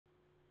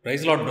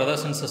Price Lord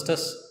brothers and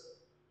sisters.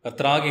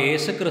 கர்த்தராகிய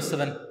இயேசு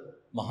கிறிஸ்துவின்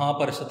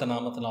மகாபரிசுத்த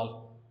நாமத்தினால்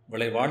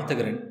உங்களை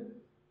வாழ்த்துகிறேன்.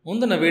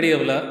 முந்தின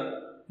வீடியோவில்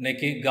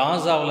இன்னைக்கு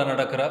காசாவில்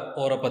நடக்கிற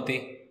போரை பற்றி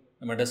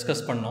நம்ம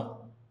டிஸ்கஸ் பண்ணோம்.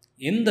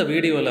 இந்த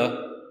வீடியோவில்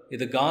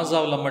இது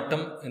காசாவில்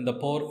மட்டும் இந்த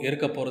போர்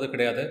இருக்க போகிறது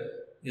கிடையாது.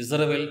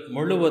 இஸ்ரவேல்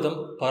முழுவதும்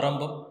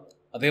பரம்பும்.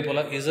 அதே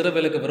போல்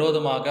இஸ்ரவேலுக்கு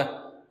விரோதமாக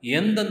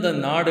எந்தெந்த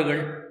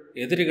நாடுகள்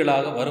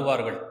எதிரிகளாக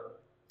வருவார்கள்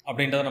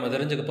அப்படின்றத நம்ம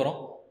தெரிஞ்சுக்க போகிறோம்.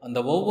 அந்த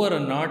ஒவ்வொரு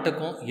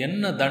நாட்டுக்கும்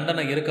என்ன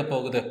தண்டனை இருக்க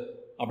போகுது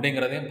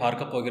அப்படிங்கிறதையும்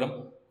பார்க்க போகிறோம்.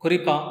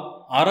 குறிப்பாக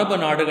அரபு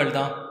நாடுகள்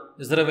தான்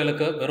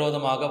இஸ்ரவேலுக்கு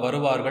விரோதமாக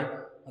வருவார்கள்.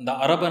 அந்த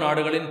அரபு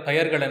நாடுகளின்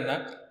பெயர்கள் என்ன,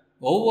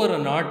 ஒவ்வொரு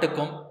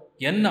நாட்டுக்கும்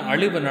என்ன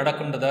அழிவு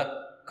நடக்கின்றதை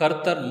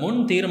கர்த்தர் முன்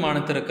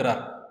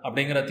தீர்மானித்திருக்கிறார்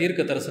அப்படிங்கிற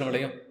தீர்க்க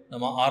தரிசனங்களையும்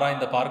நம்ம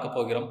ஆராய்ந்து பார்க்க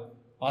போகிறோம்.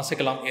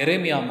 வாசிக்கலாம்.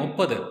 எரேமியா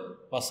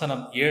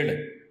 30:7.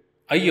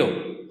 ஐயோ,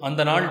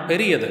 அந்த நாள்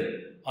பெரியது,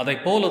 அதை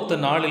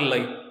போலொத்த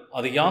நாளில்லை.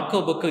 அது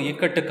யாக்கோபுக்கு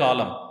இக்கட்டு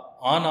காலம்,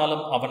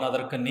 ஆனாலும் அவன்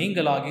அதற்கு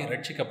நீங்களாகி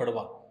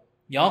ரட்சிக்கப்படுவான்.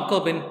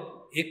 யாக்கோபின்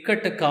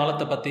இக்கட்டு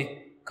காலத்தை பற்றி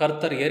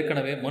கர்த்தர்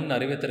ஏற்கனவே முன்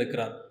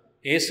அறிவித்திருக்கிறார்.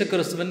 இயேசு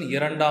கிறிஸ்துவின்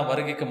 2ஆம்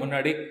வருகைக்கு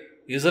முன்னாடி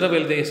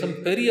இஸ்ரவேல் தேசம்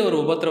பெரிய ஒரு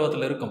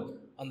உபத்திரவத்தில் இருக்கும்.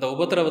 அந்த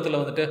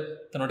உபத்திரவத்தில்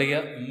தன்னுடைய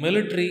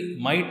மிலிட்ரி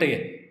மைட்டையே,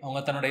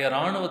 அவங்க தன்னுடைய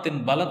இராணுவத்தின்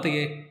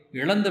பலத்தையே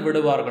இழந்து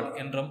விடுவார்கள்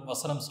என்றும்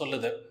வசனம்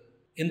சொல்லுது.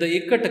 இந்த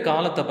இக்கட்டு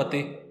காலத்தை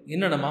பற்றி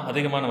இன்னும்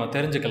நம்ம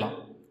தெரிஞ்சுக்கலாம்.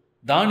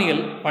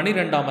 தானியேல்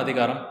 12ஆம்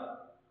அதிகாரம்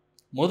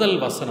 1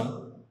 வசனம்.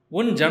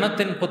 உன்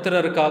ஜனத்தின்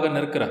புத்திரருக்காக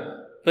நிற்கிற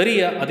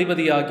பெரிய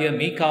அதிபதியாகிய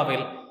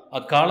மீகாவேல்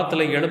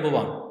அக்காலத்தில்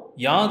எழும்புவான்.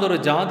 யாதொரு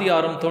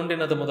ஜாதியாரும்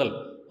தோன்றினது முதல்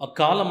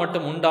அக்காலம்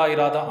மட்டும்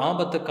உண்டாயிராத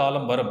ஆபத்து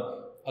காலம் வரும்.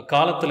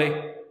 அக்காலத்திலே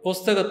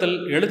புஸ்தகத்தில்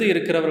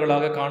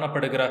எழுதியிருக்கிறவர்களாக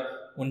காணப்படுகிற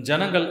உன்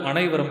ஜனங்கள்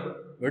அனைவரும்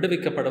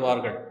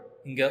விடுவிக்கப்படுவார்கள்.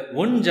 இங்கே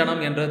உன்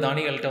ஜனம் என்று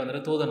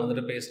தானியேல்கிட்ட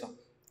தூதன் பேசலாம்.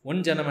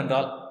 உன் ஜனம்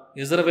என்றால்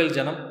இஸ்ரவேல்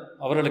ஜனம்.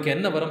 அவர்களுக்கு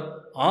என்ன வரும்?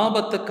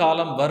 ஆபத்து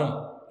காலம் வரும்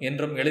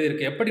என்றும்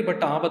எழுதியிருக்கு.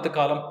 எப்படிப்பட்ட ஆபத்து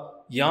காலம்?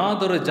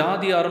 யாதொரு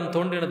ஜாதியாரும்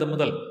தோன்றினது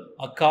முதல்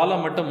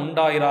அக்காலம் மட்டும்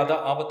உண்டாயிராத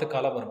ஆபத்து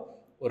காலம் வரும்.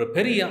 ஒரு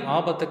பெரிய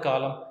ஆபத்து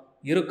காலம்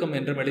இருக்கும்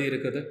என்றும்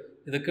எழுதியிருக்குது.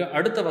 இதுக்கு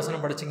அடுத்த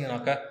வசனம்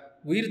படிச்சிங்கனாக்கா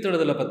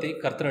உயிர்த்தெழுதலை பற்றி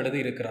கர்த்தர்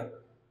எழுதியிருக்கிறார்.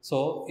 ஸோ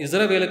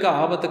இஸ்ரவேலுக்கு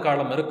ஆபத்து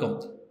காலம் இருக்கும்.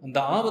 அந்த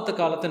ஆபத்து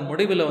காலத்தின்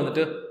முடிவில்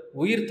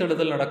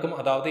உயிர்த்தெழுதல் நடக்கும்.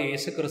 அதாவது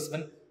இயேசு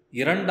கிறிஸ்துவின்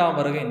 2ஆம்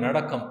வருகை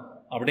நடக்கும்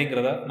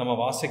அப்படிங்கிறத நம்ம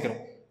வாசிக்கிறோம்.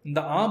 இந்த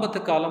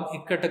ஆபத்து காலம்,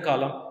 இக்கட்டு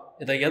காலம்,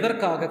 இதை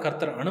எதற்காக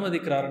கர்த்தர்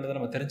அனுமதிக்கிறார்ன்றதை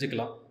நம்ம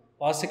தெரிஞ்சுக்கலாம்.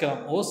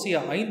 வாசிக்கலாம். ஓசியா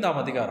 5ஆம்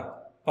அதிகாரம்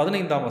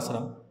 15ஆம்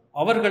வசனம்.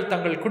 அவர்கள்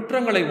தங்கள்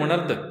குற்றங்களை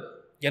உணர்ந்து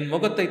என்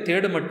முகத்தை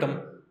தேடுமட்டும்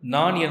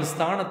நான் என்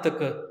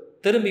ஸ்தானத்துக்கு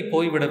திரும்பி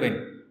போய்விடுவேன்.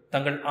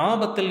 தங்கள்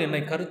ஆபத்தில்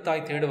என்னை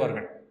கருத்தாய்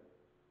தேடுவார்கள்.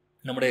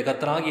 நம்முடைய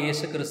கர்த்தராகிய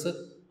இயேசு கிறிஸ்து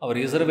அவர்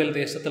இஸ்ரவேல்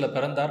தேசத்தில்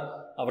பிறந்தார்.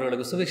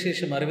 அவர்களுக்கு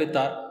சுவிசேஷம்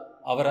அறிவித்தார்.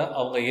 அவரை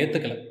அவங்க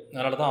ஏற்றுக்கல.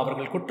 அதனால தான்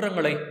அவர்கள்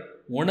குற்றங்களை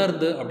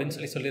உணர்ந்து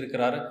அப்படின்னு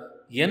சொல்லியிருக்கிறாரு.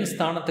 என்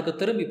ஸ்தானத்துக்கு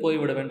திரும்பி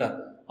போய்விட வேண்டார்.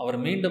 அவர்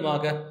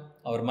மீண்டுமாக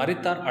அவர்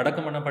மரித்தார்,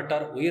 அடக்கம்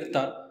பண்ணப்பட்டார்,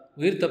 உயிர்த்தார்.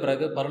 உயிர்த்த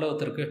பிறகு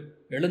பரலோகத்திற்கு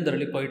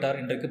எழுந்தருளி போயிட்டார்.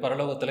 இன்றைக்கு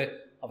பரலோகத்தில்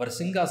அவர்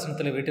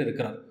சிங்காசனத்தில் வீட்டு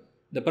இருக்கிறார்.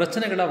 இந்த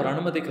பிரச்சனைகளை அவர்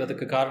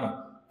அனுமதிக்கிறதுக்கு காரணம்,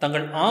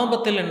 தங்கள்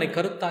ஆபத்தில் என்னை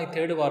கருத்தாய்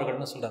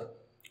தேடுவார்கள்னு சொல்கிறார்.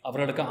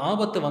 அவர்களுக்கு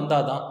ஆபத்து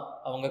வந்தாதான்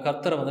அவங்க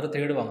கர்த்தரை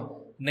தேடுவாங்க.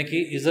 இன்னைக்கு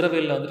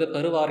இஸ்ரவேலில்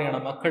பெருவாரியான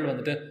மக்கள்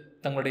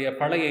தங்களுடைய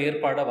பழைய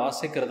ஏற்பாடை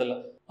வாசிக்கிறதில்ல.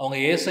 அவங்க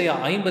ஏசாயா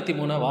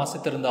 53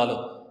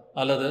 வாசித்திருந்தாலும்,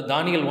 அல்லது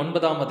தானியேல்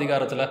 9ஆம்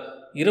அதிகாரத்தில்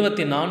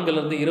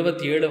 24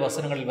 27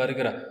 வசனங்களில்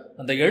வருகிற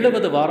அந்த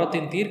 70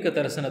 வாரத்தின் தீர்க்க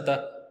தரிசனத்தை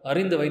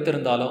அறிந்து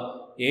வைத்திருந்தாலும்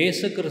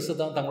இயேசு கிறிஸ்து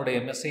தான் தங்களுடைய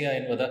மெஸ்ஸியா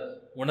என்பதை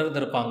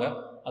உணர்ந்திருப்பாங்க.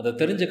 அதை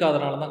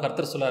தெரிஞ்சுக்காதனால தான்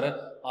கர்த்தர் சொல்லாரு,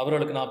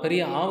 அவர்களுக்கு நான்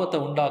பெரிய ஆபத்தை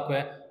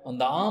உண்டாக்குவேன்,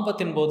 அந்த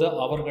ஆபத்தின் போது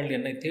அவர்கள்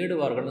என்னை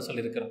தேடுவார்கள்னு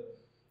சொல்லியிருக்கிறார்.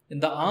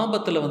 இந்த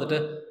ஆபத்தில்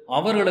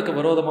அவர்களுக்கு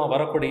விரோதமாக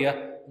வரக்கூடிய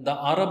இந்த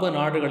அரபு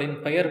நாடுகளின்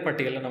பெயர்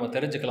பட்டியலை நம்ம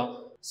தெரிஞ்சுக்கலாம்.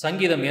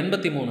 சங்கீதம்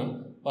 83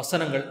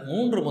 வசனங்கள்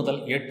 3 முதல்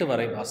 8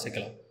 வரை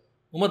வாசிக்கலாம்.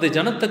 உமது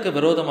ஜனத்துக்கு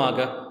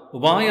விரோதமாக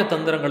உபாய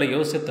தந்திரங்களை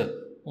யோசித்து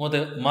உமது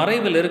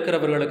மறைவில்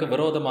இருக்கிறவர்களுக்கு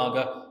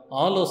விரோதமாக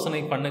ஆலோசனை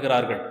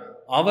பண்ணுகிறார்கள்.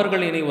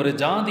 அவர்கள் இனி ஒரு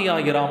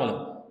ஜாதியாயிராமலும்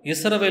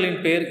இஸ்ரவேலின்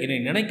பேர் இனி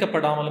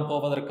நினைக்கப்படாமலும்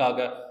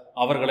போவதற்காக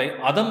அவர்களை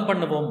அதம்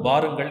பண்ணுவோம்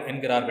வாருங்கள்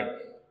என்கிறார்கள்.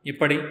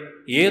 இப்படி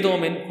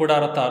ஏதோமின்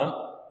கூடாரத்தாரும்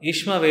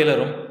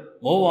இஷ்மவேலரும்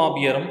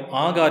மோவாபியரும்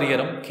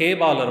ஆகாரியரும்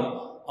கேபாலரும்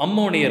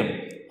அம்மோனியரும்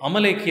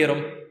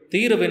அமலேக்கியரும்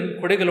தீருவின்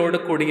குடிகளோடு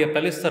கூடிய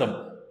பெலிஸ்தரும்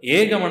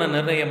ஏகமன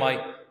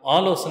நிர்ணயமாய்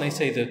ஆலோசனை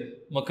செய்து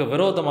உமக்கு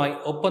விரோதமாய்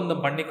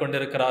ஒப்பந்தம் பண்ணி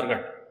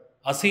கொண்டிருக்கிறார்கள்.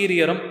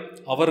 அசீரியரும்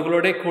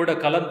அவர்களோட கூட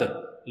கலந்து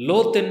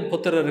லோத்தின்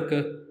புத்திரருக்கு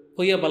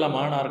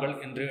புயபலமானார்கள்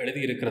என்று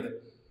எழுதியிருக்கிறது.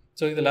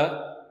 ஸோ இதில்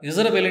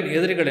இஸ்ரவேலின்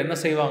எதிரிகள் என்ன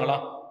செய்வாங்களா?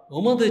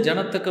 உமது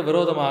ஜனத்துக்கு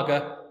விரோதமாக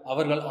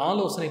அவர்கள்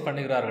ஆலோசனை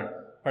பண்ணுகிறார்கள்.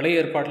 பழைய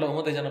ஏற்பாட்டில்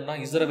உமது ஜனம்னா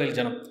இஸ்ரவேல்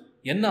ஜனம்.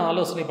 என்ன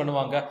ஆலோசனை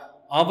பண்ணுவாங்க?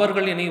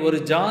 அவர்கள் இனி ஒரு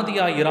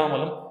ஜாதியாய்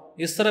இராமலும்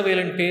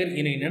இஸ்ரவேலின் பேர்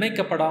இனி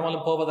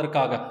நினைக்கப்படாமலும்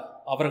போவதற்காக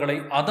அவர்களை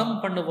அதம்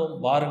பண்ணுவோம்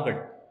வாருங்கள்.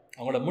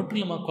 அவங்கள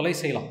முற்றிலுமாக கொலை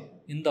செய்யலாம்.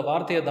 இந்த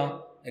வார்த்தையை தான்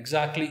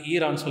எக்ஸாக்ட்லி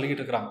ஈரான்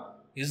சொல்லிக்கிட்டு இருக்கிறாங்க.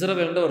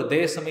 இஸ்ரவேல்ன்ற ஒரு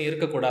தேசமே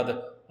இருக்கக்கூடாது,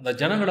 அந்த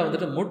ஜனங்களை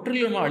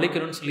முற்றிலுமாக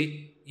அழிக்கணும்னு சொல்லி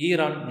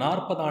ஈரான்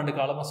 40 ஆண்டு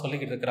காலமாக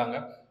சொல்லிக்கிட்டு இருக்கிறாங்க.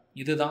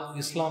 இதுதான்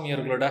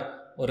இஸ்லாமியர்களோட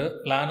ஒரு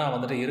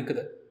பிளானாக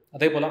இருக்குது.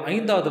 அதே போல்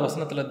 5வது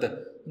வசனத்திலிருந்து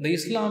இந்த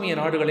இஸ்லாமிய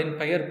நாடுகளின்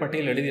பெயர்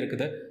பட்டியல்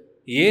எழுதியிருக்குது.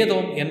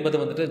 ஏதோம் என்பது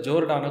வந்துட்டு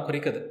ஜோர்டானை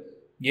குறிக்குது.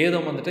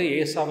 ஏதோம் வந்துட்டு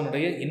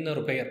ஏசாவினுடைய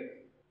இன்னொரு பெயர்.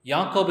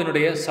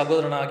 யாக்கோபினுடைய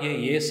சகோதரனாகிய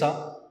ஏசா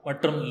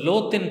மற்றும்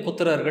லோத்தின்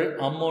புத்திரர்கள்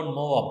அம்மோன்,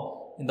 மோவாப்,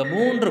 இந்த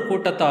 3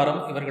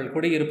 கூட்டத்தாரும் இவர்கள்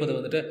குடியிருப்பது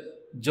வந்துட்டு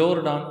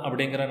ஜோர்டான்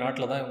அப்படிங்கிற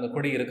நாட்டில் தான் இவங்க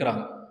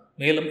குடியிருக்கிறாங்க.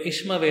 மேலும்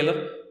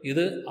இஷ்மவேலர்,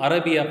 இது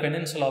அரேபியா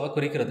பெனின்சுலாவை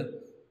குறிக்கிறது.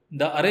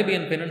 இந்த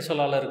அரேபியன்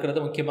பெனின்சுலாவில் இருக்கிறது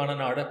முக்கியமான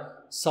நாடு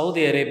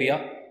சவுதி அரேபியா.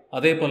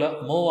 அதே போல்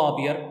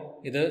மோவாபியர்,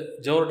 இது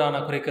ஜோர்டானை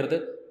குறிக்கிறது.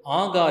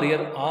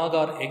 ஆகாரியர்,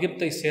 ஆகார்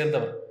எகிப்தை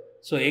சேர்ந்தவர்.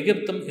 ஸோ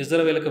எகிப்தும்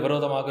இஸ்ரவேலுக்கு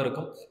விரோதமாக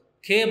இருக்கும்.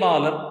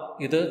 கேபாலர்,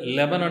 இது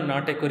லெபனான்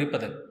நாட்டை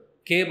குறிப்பது.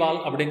 கேபால்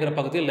அப்படிங்கிற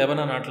பகுதி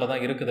லெபனான் நாட்டில்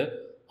தான் இருக்குது.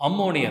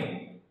 அம்மோனியர்,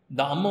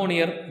 இந்த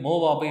அம்மோனியர்,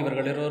 மோவாபு,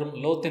 இவர்கள் இருவரும்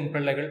லோத்தின்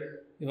பிள்ளைகள்.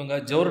 இவங்க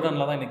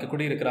ஜோர்டானில் தான் இன்றைக்கி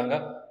குடியிருக்கிறாங்க.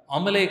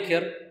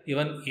 அமலேக்கியர்,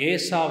 இவன்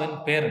ஏசாவின்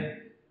பேரன்.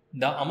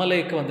 இந்த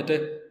அமலேக்கு வந்துட்டு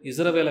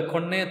இஸ்ரவேலை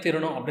கொன்னே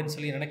தீரணும் அப்படின்னு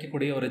சொல்லி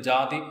நினைக்கக்கூடிய ஒரு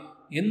ஜாதி.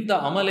 இந்த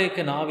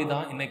அமலேக்கு நாவி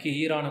தான் இன்னைக்கு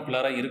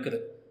ஈரானுக்குள்ளார இருக்குது.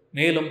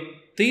 மேலும்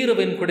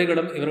தீருவின்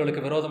குடிகளும்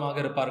இவர்களுக்கு விரோதமாக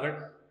இருப்பார்கள்.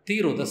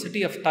 தீரு, த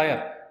சிட்டி ஆஃப்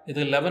டயர்,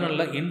 இது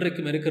லெபனனில்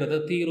இன்றைக்கும் இருக்கிறது.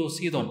 தீரு,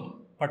 சீதோன்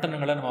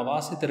பட்டணங்களை நம்ம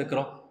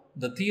வாசித்திருக்கிறோம்.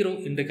 இந்த தீரு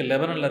இன்றைக்கு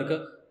லெபனனில் இருக்கு.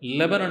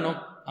 லெபனனும்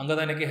அங்கே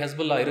தான் இன்றைக்கி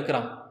ஹெஸ்புல்லா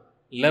இருக்கிறாங்க.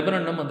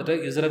 லெபனனும் வந்துட்டு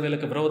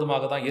இஸ்ரவேலுக்கு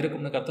விரோதமாக தான்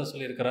இருக்கும்னு கர்த்தர்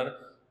சொல்லியிருக்கிறார்.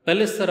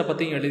 பெலிஸ்தரை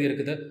பற்றியும்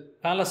எழுதியிருக்குது.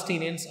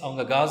 பாலஸ்டீனியன்ஸ்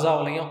அவங்க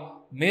காசாவிலையும்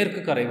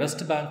மேற்கு கரை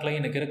வெஸ்ட் பேங்க்லையும்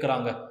இன்றைக்கி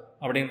இருக்கிறாங்க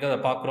அப்படிங்கிறத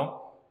பார்க்குறோம்.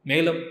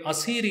 மேலும்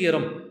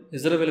அசீரியரும்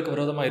இஸ்ரவேலுக்கு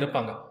விரோதமாக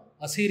இருப்பாங்க.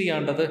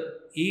 அசீரியான்றது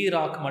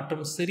ஈராக்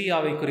மற்றும்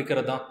சிரியாவை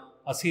குறிக்கிறது தான்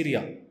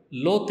அசீரியா.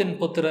 லோத்தின்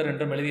புத்திரர்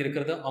என்றும்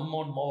எழுதியிருக்கிறது.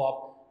 அம்மோன்,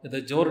 மோவாப், இது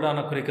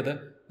ஜோர்டானை குறிக்குது.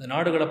 இந்த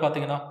நாடுகளை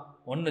பார்த்தீங்கன்னா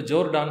ஒன்று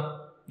ஜோர்டான்,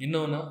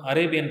 இன்னொன்று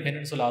அரேபியன்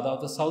பெனின்சுலா,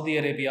 அதாவது சவுதி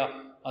அரேபியா,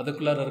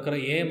 அதுக்குள்ளே இருக்கிற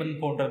ஏமன்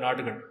போன்ற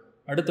நாடுகள்.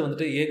 அடுத்து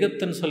வந்துட்டு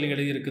எகிப்துன்னு சொல்லி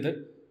எழுதியிருக்குது.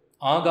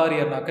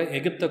 ஆகாரியர்னாக்க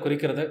எகிப்தை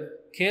குறிக்கிறது.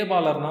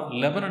 கேபாலர்னா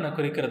லெபனனை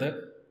குறிக்கிறது.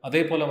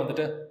 அதே போல்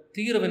வந்துட்டு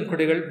தீருவின்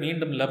குடிகள்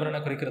மீண்டும் லெபனனை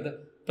குறிக்கிறது.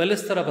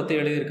 பெலிஸ்தரை பற்றி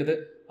எழுதியிருக்குது.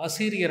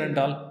 அசீரியர்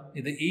என்றால்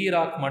இது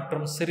ஈராக்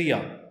மற்றும் சிரியா.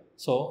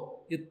 ஸோ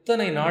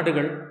இத்தனை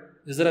நாடுகள்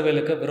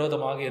இஸ்ரவேலுக்கு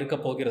விரோதமாக இருக்க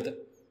போகிறது.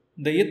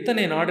 இந்த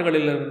இத்தனை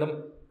நாடுகளிலிருந்தும்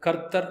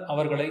கர்த்தர்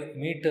அவர்களை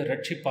மீட்டு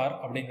ரட்சிப்பார்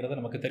அப்படிங்கிறது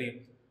நமக்கு தெரியும்.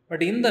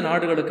 பட் இந்த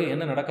நாடுகளுக்கு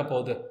என்ன நடக்க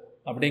போகுது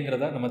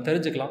அப்படிங்கிறத நம்ம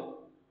தெரிஞ்சுக்கலாம்.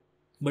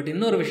 பட்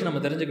இன்னொரு விஷயம்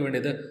நம்ம தெரிஞ்சுக்க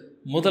வேண்டியது,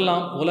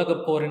 முதலாம்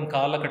உலகப் போரின்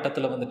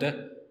காலகட்டத்தில் வந்துட்டு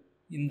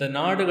இந்த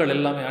நாடுகள்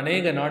எல்லாமே,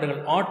 அநேக நாடுகள்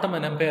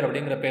ஆட்டமன் எம்பையர்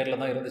அப்படிங்கிற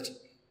பேரில் தான் இருந்துச்சு.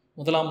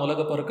 முதலாம்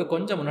உலகப் போருக்கு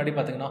கொஞ்சம் முன்னாடி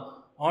பார்த்திங்கன்னா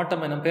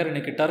ஆட்டமன் எம்பையர்,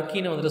 இன்றைக்கி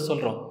டர்க்கின்னு வந்துட்டு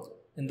சொல்கிறோம்.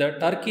 இந்த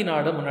டர்க்கி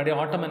நாடு முன்னாடி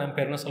ஆட்டமன்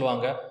எம்பையர்னு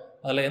சொல்லுவாங்க.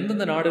 அதில்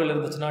எந்தெந்த நாடுகள்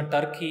இருந்துச்சுன்னா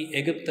டர்க்கி,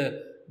 எகிப்து,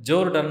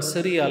 ஜோர்டன்,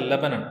 சிரியா,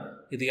 லெபனன்,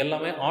 இது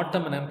எல்லாமே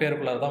ஆட்டமன்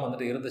எம்பையருக்குள்ளார தான்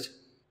வந்துட்டு இருந்துச்சு.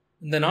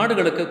 இந்த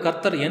நாடுகளுக்கு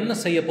கர்த்தர் என்ன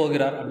செய்ய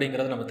போகிறார்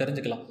அப்படிங்கிறத நம்ம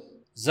தெரிஞ்சுக்கலாம்.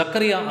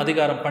 ஜக்கரியா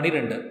அதிகாரம்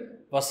 12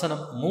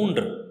 வசனம்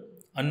 3,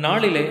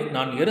 அந்நாளிலே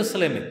நான்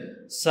எருசலேமை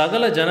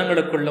சகல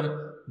ஜனங்களுக்குள்ளும்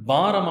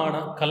பாரமான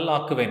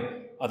கல்லாக்குவேன்,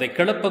 அதை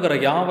கிளப்புகிற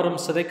யாவரும்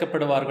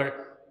சிதைக்கப்படுவார்கள்,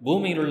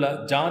 பூமியில் உள்ள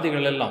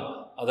ஜாதிகள் எல்லாம்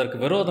அதற்கு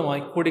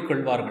விரோதமாய்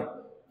கூடிக்கொள்வார்கள்.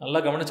 நல்லா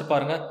கவனிச்சு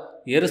பாருங்க,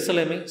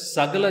 எருசலேமை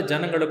சகல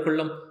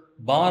ஜனங்களுக்குள்ளும்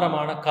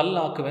பாரமான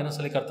கல்லாக்குவேன்னு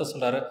சொல்லி கர்த்தர்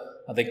சொல்றாரு.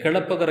 அதை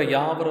கிளப்புகிற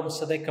யாவரும்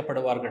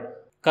சிதைக்கப்படுவார்கள்.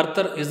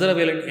 கர்த்தர்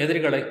இஸ்ரவேலின்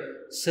எதிரிகளை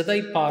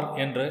சிதைப்பார்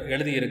என்று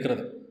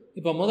எழுதியிருக்கிறது.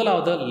 இப்போ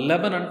முதலாவது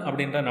லெபனன்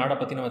அப்படின்ற நாடை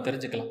பற்றி நம்ம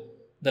தெரிஞ்சுக்கலாம்.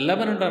 இந்த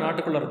லெபனன்ற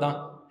நாட்டுக்குள்ளே தான்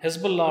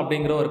ஹெஸ்புல்லா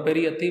அப்படிங்கிற ஒரு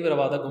பெரிய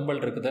தீவிரவாத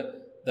கும்பல் இருக்குது.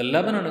 இந்த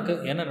லெபனனுக்கு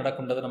என்ன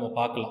நடக்கும்ன்றதை நம்ம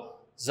பார்க்கலாம்.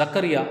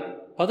 ஜக்கரியா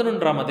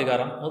 11ஆம்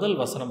அதிகாரம் 1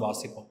 வசனம்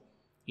வாசிப்போம்.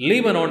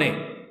 லீபனோனே,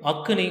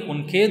 அக்கினி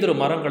உன் கேதுரு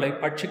மரங்களை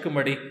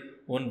பட்சிக்கும்படி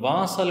உன்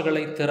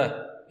வாசல்களை திற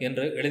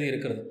என்று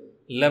எழுதியிருக்கிறது.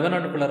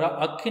 லெபனனுக்குள்ளரா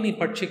அக்கினி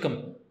பட்சிக்கும்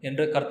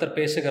என்று கர்த்தர்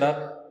பேசுகிறார்.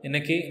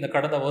 இன்னைக்கு இந்த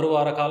கடந்த ஒரு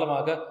வார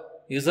காலமாக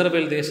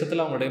இஸ்ரவேல்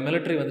தேசத்தில் அவங்களுடைய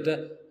மிலிட்ரி வந்துட்டு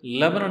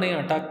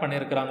லெபனனையும் அட்டாக்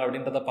பண்ணியிருக்கிறாங்க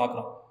அப்படின்றத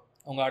பார்க்குறோம்.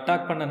 அவங்க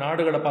அட்டாக் பண்ண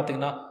நாடுகளை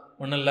பார்த்திங்கன்னா,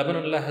 ஒன்று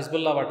லெபனனில்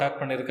ஹெஸ்புல்லாவை அட்டாக்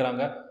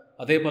பண்ணியிருக்கிறாங்க.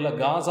 அதே போல்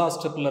காசா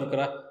ஸ்ட்ரிப்பில்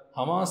இருக்கிற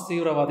ஹமாஸ்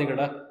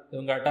தீவிரவாதிகளை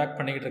இவங்க அட்டாக்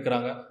பண்ணிக்கிட்டு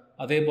இருக்கிறாங்க.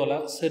 அதே போல்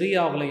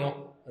சிரியாவிலையும்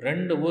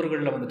 2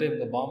 ஊர்களில் வந்துட்டு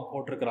இவங்க பாம்பு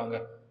போட்டிருக்கிறாங்க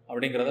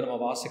அப்படிங்கிறத நம்ம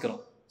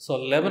வாசிக்கிறோம். ஸோ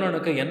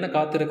லெபனனுக்கு என்ன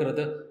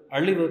காத்திருக்கிறது,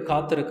 அழிவு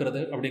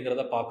காத்திருக்கிறது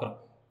அப்படிங்கிறத பார்க்குறோம்.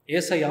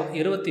 ஏசாயா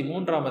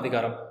 23ஆம்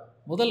அதிகாரம்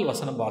 1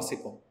 வசனம்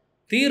வாசிப்போம்.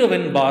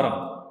 தீருவின் பாரம்,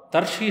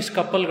 தர்ஷீஷ்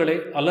கப்பல்களே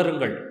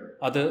அலறுங்கள்,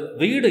 அது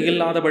வீடு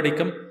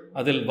இல்லாதபடிக்கும்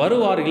அதில்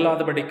வருவார்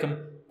இல்லாதபடிக்கும்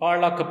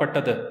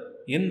பாழாக்கப்பட்டது.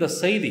 இந்த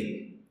செய்தி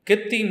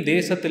கெத்தீம்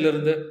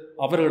தேசத்திலிருந்து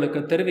அவர்களுக்கு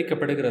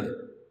தெரிவிக்கப்படுகிறது.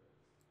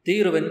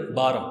 தீருவின்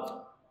பாரம்.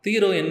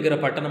 தீரு என்கிற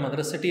பட்டணம்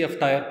வந்து சிட்டி ஆஃப்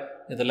டயர்,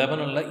 இது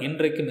லெபனனில்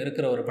இன்றைக்கும்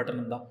இருக்கிற ஒரு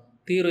பட்டணம் தான்.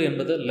 தீரு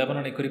என்பது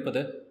லெபனனை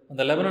குறிப்பது.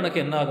 அந்த லெபனனுக்கு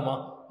என்ன ஆகுமா,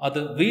 அது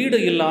வீடு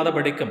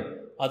இல்லாதபடிக்கும்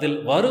அதில்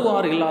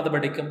வருவார்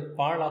இல்லாதபடிக்கும்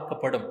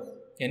பாழாக்கப்படும்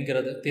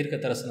என்கிறது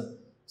தீர்க்க தரிசனம்.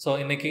 ஸோ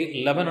இன்றைக்கி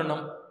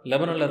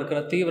லெபனனில் இருக்கிற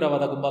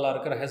தீவிரவாத கும்பலாக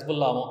இருக்கிற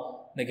ஹெஸ்புல்லாவும்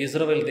இன்றைக்கி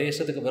இஸ்ரவேல்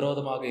தேசத்துக்கு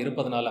விரோதமாக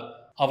இருப்பதனால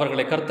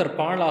அவர்களை கர்த்தர்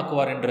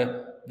பாழாக்குவார் என்று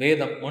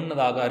வேதம்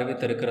முன்னதாக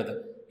அறிவித்திருக்கிறது.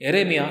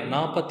 எரேமியா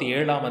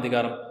 47ஆம்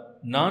அதிகாரம்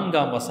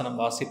 4ஆம் வசனம்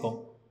வாசிப்போம்.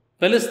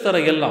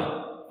 பெலிஸ்தரை எல்லாம்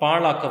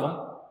பாழாக்கவும்,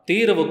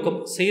 தீருவுக்கும்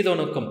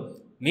சீதோனுக்கும்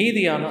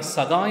மீதியான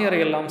சகாயரை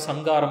எல்லாம்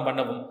சங்காரம்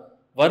பண்ணவும்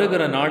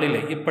வருகிற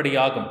நாளிலே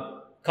இப்படியாகும்,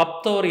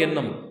 கப்தோர்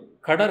என்னும்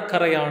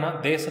கடற்கரையான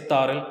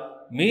தேசத்தாரில்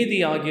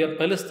மீதியாகிய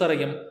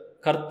பெலிஸ்தரையும்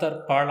கர்த்தர்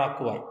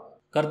பாழாக்குவார்.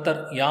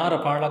 கர்த்தர் யாரை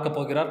பாழாக்க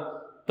போகிறார்?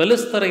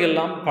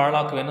 பெலிஸ்தரையெல்லாம்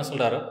பாழாக்குவேன்னு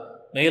சொல்றாரு.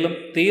 மேலும்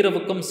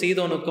தீருவுக்கும்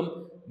சீதோனுக்கும்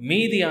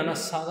மீதியான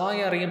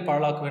சகாயரையும்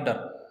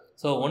பாழாக்குவேண்டார்.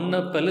 ஸோ ஒன்று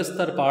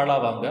பெலிஸ்தர்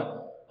பாழாவாங்க,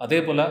 அதே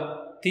போல்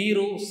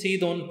தீரு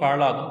சீதோன்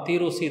பாழாகும்.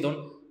 தீரு சீதோன்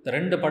இந்த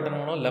 2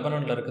 பட்டணங்களும்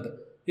லெபனானில் இருக்குது.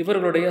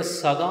 இவர்களுடைய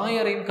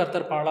சகாயரையும்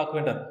கர்த்தர்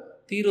பாழாக்குவேண்டார்.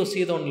 தீரு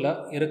சீதோனில்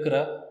இருக்கிற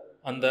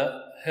அந்த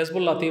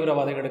ஹெஸ்புல்லா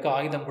தீவிரவாதிகளுக்கு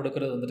ஆயுதம்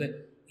கொடுக்கறது வந்துட்டு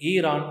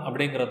ஈரான்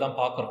அப்படிங்கிறது தான்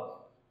பார்க்குறோம்.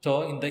 ஸோ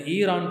இந்த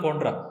ஈரான்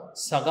போன்ற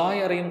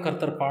சகாயரையும்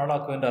கர்த்தர்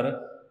பாழாக்குவேண்டார்,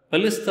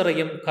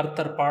 பெலிஸ்தரையும்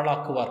கர்த்தர்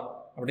பாழாக்குவார்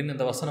அப்படின்னு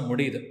இந்த வசனம்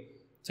முடியுது.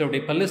 ஸோ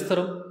இப்படி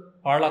பெலிஸ்தரும்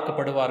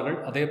பாழாக்கப்படுவார்கள்.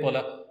 அதே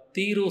போல்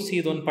தீரு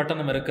சீதோன்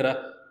பட்டணம் இருக்கிற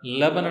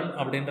லெபனன்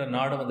அப்படின்ற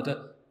நாடு வந்துட்டு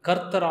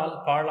கர்த்தரால்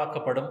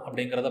பாழாக்கப்படும்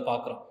அப்படிங்கிறத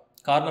பார்க்குறோம்.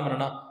 காரணம்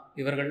என்னென்னா,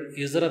 இவர்கள்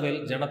இஸ்ரவேல்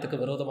ஜனத்துக்கு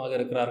விரோதமாக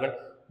இருக்கிறார்கள்.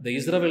 இந்த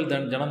இஸ்ரவேல்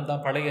ஜனம்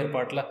தான் பழைய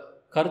ஏற்பாட்டில்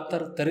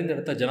கர்த்தர்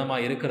தெரிந்தெடுத்த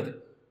ஜனமாக இருக்கிறது.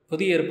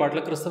 புதிய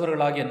ஏற்பாட்டில்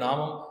கிறிஸ்தவர்களாகிய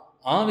நாமும்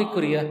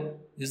ஆவிக்குரிய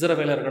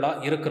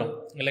இஸ்ரவேலர்களாக இருக்கிறோம்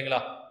இல்லைங்களா?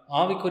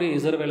 ஆவிக்குரிய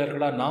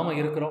இஸ்ரவேலர்களாக நாம்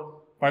இருக்கிறோம்.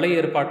 பழைய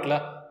ஏற்பாட்டில்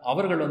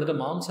அவர்கள் வந்துட்டு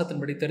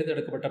மாம்சத்தின்படி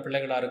தெரிந்தெடுக்கப்பட்ட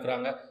பிள்ளைகளாக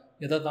இருக்கிறாங்க.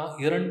 இதை தான்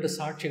 2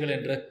 சாட்சிகள்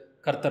என்று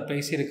கர்த்தர்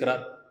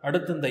பேசியிருக்கிறார்.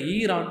 அடுத்து இந்த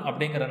ஈரான்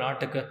அப்படிங்கிற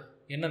நாட்டுக்கு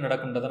என்ன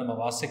நடக்குன்றதை நம்ம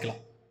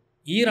வாசிக்கலாம்.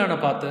 ஈரானை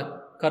பார்த்து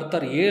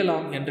கர்த்தர்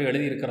ஏலாம் என்று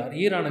எழுதியிருக்கிறார்.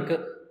 ஈரானுக்கு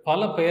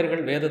பல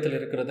பெயர்கள் வேதத்தில்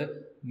இருக்கிறது.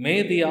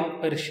 மேதியா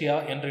பெர்ஷியா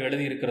என்று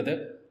எழுதியிருக்கிறது.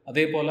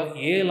 அதே போல்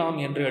ஏலாம்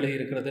என்று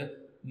எழுதியிருக்கிறது.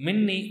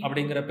 மின்னி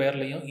அப்படிங்கிற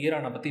பெயர்லையும்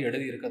ஈரானை பற்றி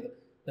எழுதியிருக்கிறது.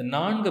 இந்த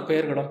 4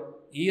 பெயர்களும்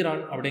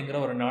ஈரான் அப்படிங்கிற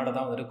ஒரு நாடை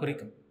தான் வந்துட்டு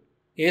குறிக்கும்.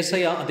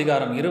 ஏசாயா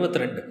அதிகாரம்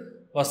 22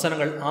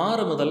 வசனங்கள்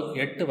 6 முதல்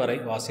 8 வரை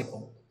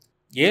வாசிப்போம்.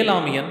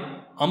 ஏலாமியன்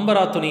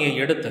அம்பரா துணியை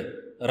எடுத்து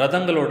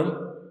ரதங்களோடும்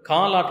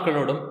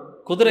காலாட்களோடும்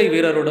குதிரை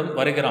வீரரோடும்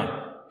வருகிறான்.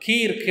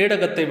 கீர்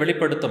கேடகத்தை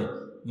வெளிப்படுத்தும்.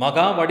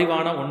 மகா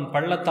வடிவான உன்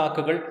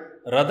பள்ளத்தாக்குகள்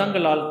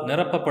ரதங்களால்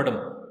நிரப்பப்படும்.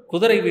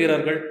 குதிரை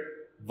வீரர்கள்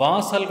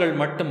வாசல்கள்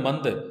மட்டும்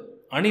வந்து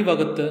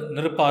அணிவகுத்து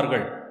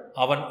நிற்பார்கள்.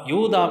 அவன்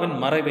யூதாவின்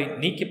மறைவை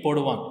நீக்கி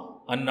போடுவான்.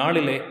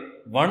 அந்நாளிலே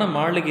வன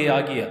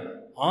மாளிகையாகிய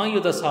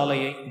ஆயுத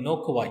சாலையை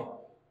நோக்குவாய்.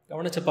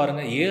 கவனிச்சு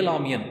பாருங்க,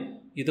 ஏலாமியன்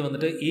இது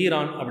வந்துட்டு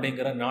ஈரான்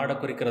அப்படிங்கிற நாடை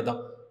குறிக்கிறதா.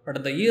 பட்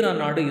இந்த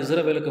ஈரான் நாடு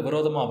இஸ்ரவேலுக்கு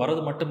விரோதமாக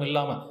வர்றது மட்டும்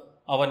இல்லாமல்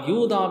அவன்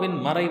யூதாவின்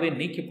மறைவை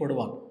நீக்கி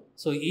போடுவான்.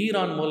 ஸோ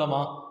ஈரான்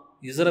மூலமாக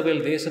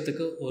இஸ்ரவேல்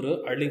தேசத்துக்கு ஒரு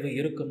அழிவு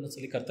இருக்கும்னு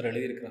சொல்லி கர்த்தர்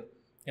எழுதியிருக்கிறார்.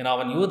 ஏன்னா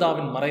அவன்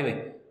யூதாவின் மறைவை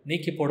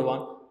நீக்கி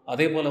போடுவான்.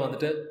 அதே போல்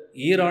வந்துட்டு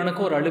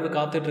ஈரானுக்கு ஒரு அழிவு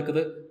காத்துட்டு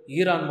இருக்குது,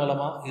 ஈரான்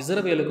மூலமாக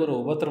இஸ்ரவேலுக்கு ஒரு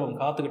உபத்திரவம்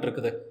காத்துக்கிட்டு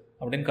இருக்குது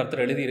அப்படின்னு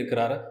கர்த்தர்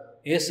எழுதியிருக்கிறாரு.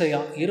 ஏசாயா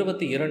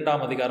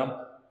 22 அதிகாரம்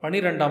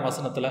 12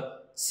 வசனத்தில்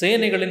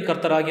சேனைகளின்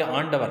கர்த்தராகிய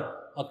ஆண்டவர்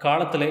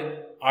அக்காலத்திலே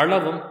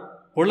அளவும்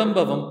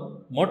புலம்பவும்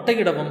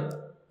மொட்டையிடவும்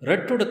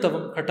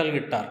ரெட்டுடுத்தவும்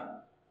கட்டளையிட்டார்.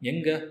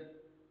 எங்க?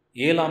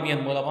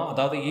 ஏலாமியன் மூலமாக,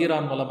 அதாவது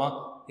ஈரான் மூலமாக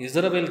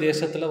இஸ்ரவேல்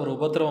தேசத்தில் ஒரு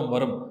உபத்திரவம்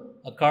வரும்.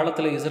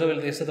 அக்காலத்தில்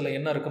இஸ்ரவேல் தேசத்தில்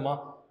என்ன இருக்குமா?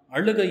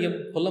 அழுகையும்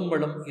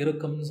புலம்பலும்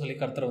இருக்கும்னு சொல்லி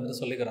கர்த்தர்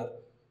வந்துட்டு சொல்லுகிறார்.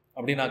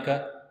 அப்படின்னாக்க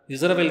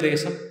இஸ்ரவேல்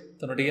தேசம்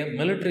தன்னுடைய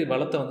மிலிட்ரி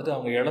பலத்தை வந்துட்டு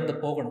அவங்க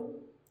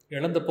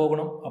இழந்து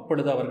போகணும்.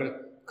 அப்பொழுது அவர்கள்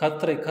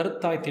கர்த்தரை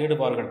கருத்தாய்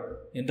தேடுவார்கள்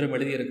என்றும்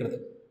எழுதியிருக்கிறது.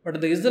 பட்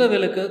இந்த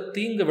இஸ்ரவேலுக்கு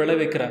தீங்கு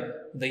விளைவிக்கிற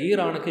இந்த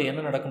ஈரானுக்கு என்ன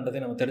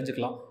நடக்கின்றதை நம்ம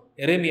தெரிஞ்சுக்கலாம்.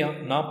 எரேமியா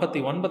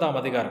 49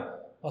 அதிகாரம்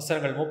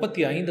வசனங்கள்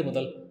 35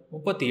 முதல்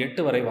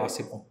 38 வரை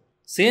வாசிப்போம்.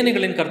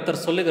 சேனைகளின்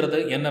கர்த்தர் சொல்லுகிறது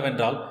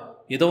என்னவென்றால்,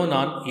 இதோ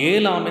நான்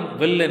ஏலாமின்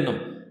வில்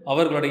என்னும்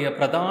அவர்களுடைய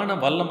பிரதான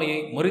வல்லமையை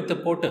முறித்து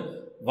போட்டு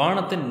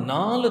வானத்தின்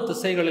 4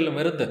 திசைகளிலும்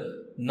இருந்து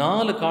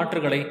 4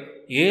 காற்றுகளை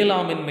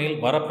ஏலாமின் மேல்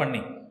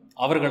வரப்பண்ணி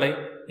அவர்களை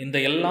இந்த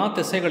எல்லா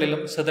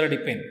திசைகளிலும்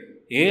சிதறடிப்பேன்.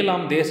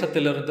 ஏலாம்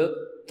தேசத்திலிருந்து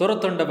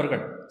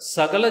துரத்துண்டவர்கள்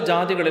சகல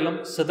ஜாதிகளிலும்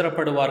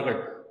சிதறப்படுவார்கள்.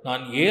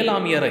 நான்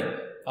ஏலாமியரை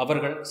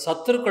அவர்கள்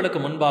சத்துருக்களுக்கு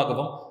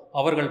முன்பாகவும்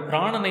அவர்கள்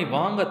பிராணனை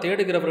வாங்க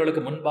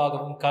தேடுகிறவர்களுக்கு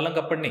முன்பாகவும் கலங்க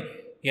பண்ணி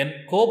என்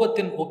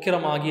கோபத்தின்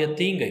உக்கிரமாகிய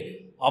தீங்கை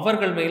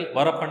அவர்கள் மேல்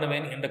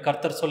வரப்பண்ணுவேன் என்று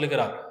கர்த்தர்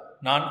சொல்லுகிறார்.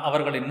 நான்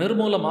அவர்களை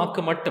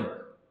நிர்மூலமாக்கு மட்டும்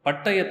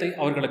பட்டயத்தை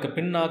அவர்களுக்கு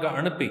பின்னாக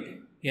அனுப்பி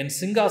என்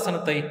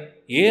சிங்காசனத்தை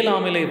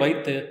ஏலாமிலே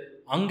வைத்து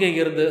அங்கே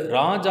இருந்து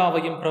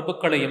ராஜாவையும்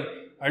பிரபுக்களையும்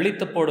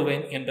அழித்து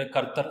போடுவேன் என்று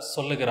கர்த்தர்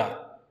சொல்லுகிறார்.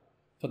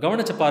 இப்போ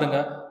கவனிச்சு பாருங்க,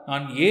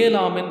 நான்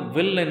ஏலாமின்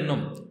வில்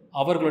என்னும்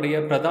அவர்களுடைய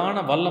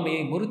பிரதான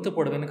வல்லமையை முறித்து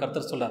போடுவேன்னு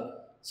கர்த்தர் சொல்றார்.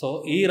 ஸோ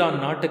ஈரான்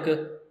நாட்டுக்கு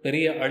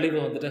பெரிய அழிவு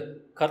வந்துட்டு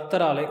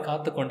கர்த்தராலே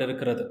காத்து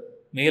கொண்டிருக்கிறது.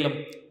 மேலும்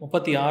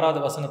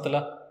 36 வசனத்தில்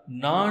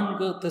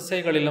 4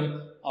 திசைகளிலும்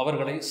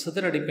அவர்களை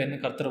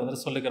சிதறடிப்பேன்னு கர்த்தர்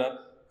வந்துட்டு சொல்லுகிறார்.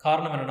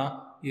 காரணம் என்னன்னா,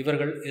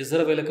 இவர்கள்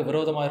இஸ்ரவேலுக்கு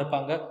விரோதமாக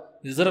இருப்பாங்க.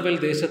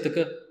 இஸ்ரவேல்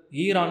தேசத்துக்கு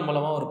ஈரான்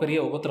மூலமாக ஒரு பெரிய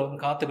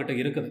உபத்திரவம் காத்துக்கிட்டு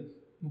இருக்குது.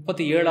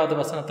 37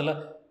 வசனத்தில்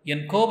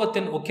என்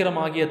கோபத்தின்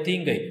உக்கிரமாகிய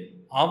தீங்கை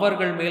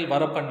அவர்கள் மேல்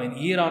வரப்பண்வேன்.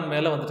 ஈரான்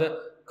மேலே வந்துட்டு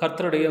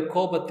கர்த்தருடைய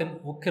கோபத்தின்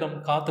உக்கிரம்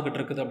காத்துக்கிட்டு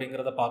இருக்குது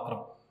அப்படிங்கிறத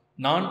பார்க்குறோம்.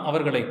 நான்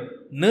அவர்களை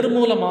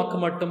நிர்மூலமாக்கு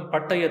மட்டும்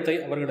பட்டயத்தை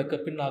அவர்களுக்கு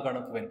பின்னாக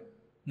அனுப்புவேன்.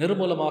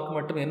 நிர்மூலமாக்கு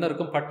மட்டும் என்ன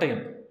இருக்கும்?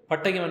 பட்டயம்.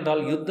 பட்டயம்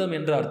என்றால் யுத்தம்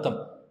என்று அர்த்தம்.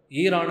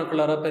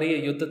 ஈரானுக்குள்ளார பெரிய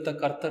யுத்தத்தை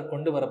கர்த்தர்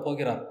கொண்டு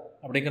வரப்போகிறார்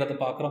அப்படிங்கிறத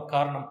பார்க்குறோம்.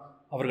 காரணம்,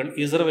 அவர்கள்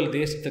இஸ்ரவேல்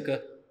தேசத்துக்கு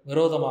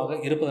விரோதமாக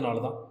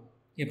இருப்பதனால தான்.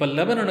 இப்போ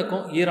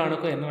லெபனனுக்கும்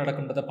ஈரானுக்கும் என்ன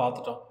நடக்குன்றதை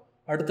பார்த்துட்டோம்.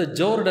 அடுத்து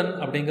ஜோர்டன்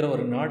அப்படிங்கிற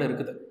ஒரு நாடு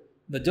இருக்குது.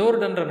 இந்த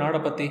ஜோர்டன்ற நாடை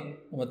பற்றி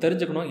நம்ம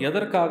தெரிஞ்சுக்கணும்,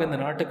 எதற்காக இந்த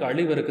நாட்டுக்கு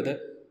அழிவு இருக்குது.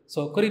 ஸோ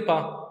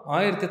குறிப்பாக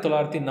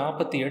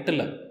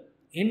 1948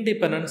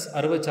 இண்டிபெண்டன்ஸ்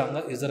அறிவிச்சாங்க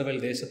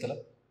இஸ்ரேல் தேசத்தில்.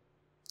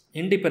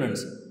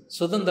 இண்டிபெண்டன்ஸ்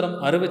சுதந்திரம்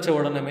அறிவித்த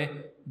உடனே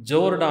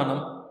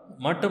ஜோர்டானும்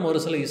மற்றும் ஒரு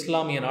சில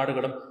இஸ்லாமிய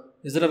நாடுகளும்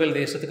இஸ்ரேல்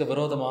தேசத்துக்கு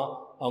விரோதமாக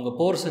அவங்க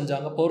போர்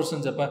செஞ்சாங்க. போர்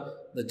செஞ்சப்போ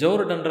இந்த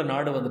ஜோர்டன்ற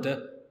நாடு வந்துட்டு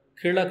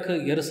கிழக்கு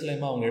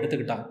எருசலேமை அவங்க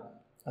எடுத்துக்கிட்டாங்க.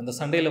 அந்த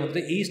சண்டையில்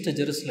வந்துட்டு ஈஸ்ட்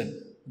ஜெருசலேம்,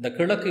 இந்த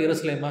கிழக்கு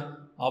எருசலேமை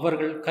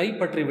அவர்கள்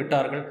கைப்பற்றி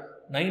விட்டார்கள்.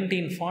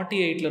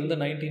 1948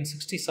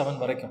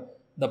 1967 வரைக்கும்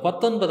இந்த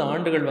 19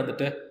 ஆண்டுகள்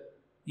வந்துட்டு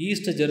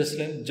ஈஸ்ட்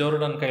ஜெருசலேம்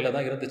ஜோர்டான் கையில்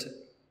தான் இருந்துச்சு.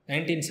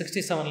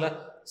 1967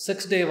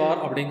 6 டே வார்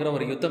அப்படிங்கிற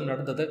ஒரு யுத்தம்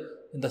நடந்தது.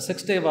 இந்த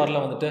 6 டே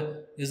வாரில் வந்துட்டு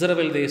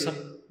இஸ்ரேல் தேசம்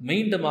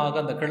மீண்டுமாக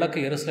அந்த கிழக்கு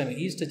எருசலேம்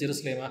ஈஸ்ட்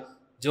ஜெருசலேமை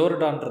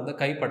ஜோர்டான்றது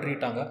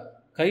கைப்பற்றிட்டாங்க.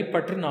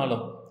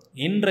 கைப்பற்றினாலும்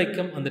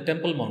இன்றைக்கும் அந்த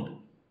டெம்பிள் மவுண்ட்,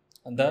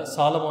 அந்த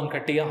சாலமோன்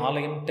கட்டிய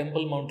ஆலயம்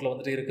டெம்பிள் மவுண்ட்டில்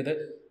வந்துட்டு இருக்குது.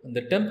 அந்த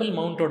டெம்பிள்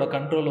மவுண்ட்டோட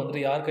கண்ட்ரோல்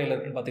வந்துட்டு யார் கையில்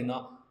இருக்குன்னு பார்த்தீங்கன்னா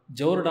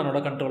ஜோர்டானோட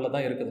கண்ட்ரோலில்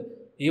தான் இருக்குது.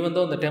 ஈவன்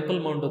தோ அந்த டெம்பிள்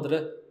மவுண்ட் வந்துட்டு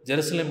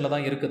ஜெருசலேமில்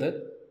தான் இருக்குது.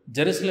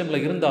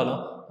 ஜெருசலேமில் இருந்தாலும்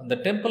அந்த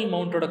டெம்பிள்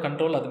மவுண்ட்டோட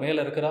கண்ட்ரோல், அது மேலே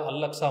இருக்கிற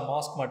அல்-அக்ஸா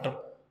மாஸ்க் மற்றும்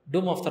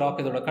டூம் ஆஃப் த ராக்,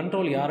 இதோட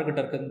கண்ட்ரோல் யாருக்கிட்ட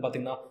இருக்குதுன்னு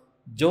பார்த்தீங்கன்னா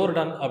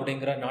ஜோர்டான்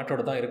அப்படிங்கிற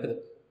நாட்டோட தான் இருக்குது.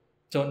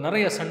 ஸோ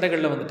நிறைய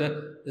சண்டைகளில் வந்துட்டு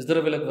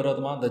இஸ்ரேலுக்கு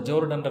விரோதமாக இந்த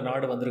ஜோர்டன்ற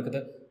நாடு வந்திருக்குது.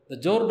 இந்த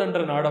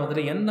ஜோர்டன்ற நாடை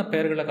வந்துட்டு என்ன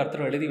பெயர்களை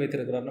கர்த்தர் எழுதி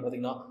வைத்திருக்கிறாருன்னு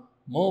பார்த்தீங்கன்னா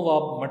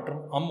மோவாப்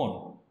மற்றும் அம்மோன்.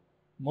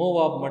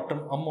 மோவாப்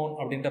மற்றும் அம்மோன்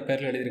அப்படின்ற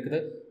பெயரில் எழுதியிருக்குது.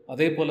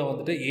 அதே போல்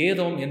வந்துட்டு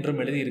ஏதோம் என்றும்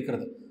எழுதி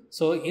இருக்கிறது.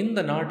 ஸோ இந்த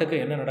நாட்டுக்கு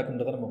என்ன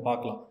நடக்குன்றதை நம்ம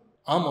பார்க்கலாம்.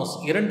 ஆமோஸ்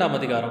 2ஆம்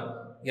அதிகாரம்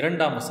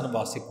 2ஆம் வசனம்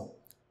வாசிப்போம்.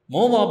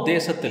 மோவாப்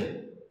தேசத்தில்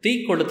தீ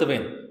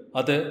கொளுத்துவேன்,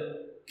 அது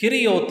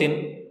கிரியோத்தின்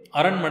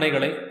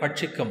அரண்மனைகளை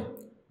பட்சிக்கும்.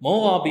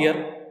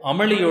 மோவாபியர்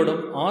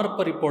அமளியோடும்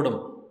ஆர்ப்பரிப்போடும்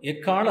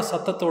எக்கால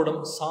சத்தத்தோடும்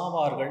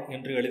சாவார்கள்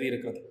என்று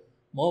எழுதியிருக்கிறது.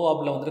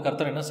 மோவாபில் வந்துட்டு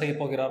கர்த்தர் என்ன செய்ய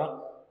போகிறாராம்?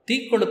 தீ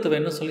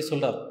கொளுத்துவேன்னு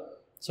சொல்கிறார்.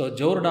 ஸோ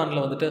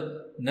ஜோர்டானில் வந்துட்டு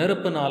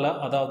நெருப்புனால,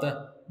 அதாவது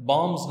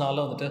பாம்ஸ்னால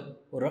வந்துட்டு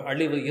ஒரு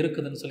அழிவு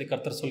இருக்குதுன்னு சொல்லி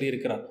கர்த்தர்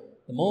சொல்லியிருக்கிறார்.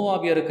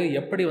 மோவாபியருக்கு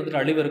எப்படி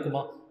வந்துட்டு அழிவு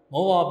இருக்குமா?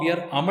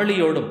 மோவாபியர்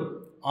அமளியோடும்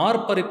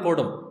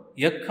ஆர்ப்பரிப்போடும்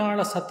எக்கால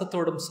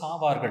சத்தத்தோடும்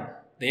சாவார்கள்.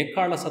 இந்த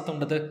எக்கால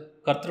சத்தம்ன்றது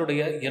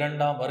கர்த்தருடைய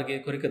 2ஆம் வருகையை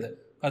குறிக்குது.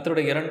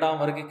 கர்த்தருடைய 2ஆம்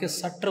வருகைக்கு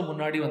சற்று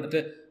முன்னாடி வந்துட்டு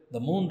இந்த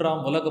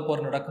 3ஆம் உலக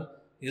போர் நடக்கும்,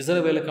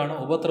 இஸ்ரவேலுக்கான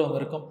உபத்திரவம்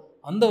இருக்கும்.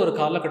 அந்த ஒரு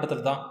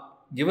காலகட்டத்தில் தான்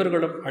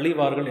இவர்களும்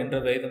அழிவார்கள் என்று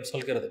வேதம்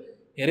சொல்கிறது.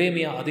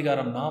 எரேமியா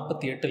அதிகாரம்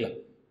 48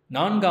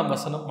 4ஆம்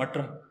வசனம்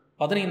மற்றும்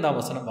 15ஆம்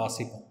வசனம்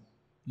வாசிப்போம்.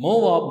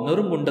 மோவாப்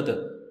நொறுங்குண்டது,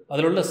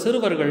 அதில் உள்ள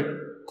சிறுவர்கள்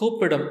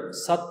கூப்பிடும்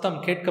சத்தம்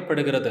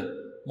கேட்கப்படுகிறது.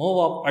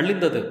 மோவாப்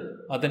அழிந்தது,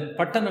 அதன்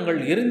பட்டணங்கள்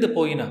எரிந்து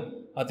போயின.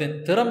 அதன்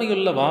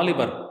திறமையுள்ள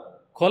வாலிபர்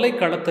கொலை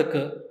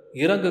களத்துக்கு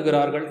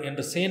இறங்குகிறார்கள்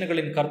என்று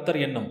சேனைகளின் கர்த்தர்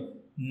என்னும்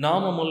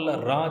நாமமுள்ள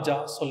ராஜா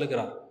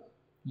சொல்லுகிறார்.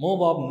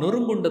 மோவாப்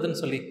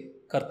நொறுங்குண்டதுன்னு சொல்லி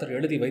கர்த்தர்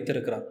எழுதி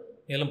வைத்திருக்கிறார்.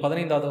 மேலும்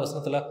 15ஆவது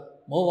வசனத்தில்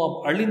மோவாப்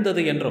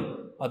அழிந்தது என்றும்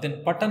அதன்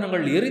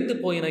பட்டணங்கள் எரிந்து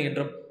போயின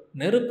என்றும்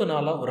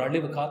நெருப்புனால ஒரு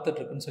அழிவு காத்துட்டு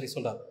இருக்குன்னு சொல்லி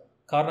சொல்றார்.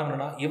 காரணம்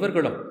என்னன்னா,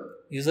 இவர்களும்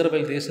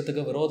இஸ்ரவேல்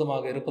தேசத்துக்கு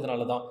விரோதமாக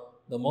இருப்பதனால தான்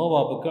இந்த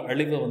மோவாபுக்கு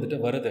அழிவு வந்துட்டு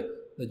வருது,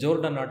 இந்த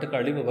ஜோர்டான் நாட்டுக்கு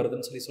அழிவு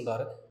வருதுன்னு சொல்லி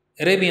சொல்றாரு.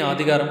 எரேமியா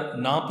அதிகாரம்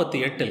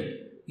 48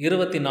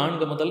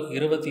 24 முதல்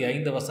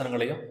 25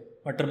 வசனங்களையும்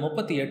மற்றும்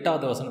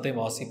 38வது வசனத்தை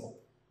வாசிப்போம்.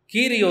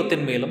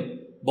 கீரியோத்தின் மேலும்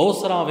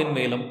போஸ்ராவின்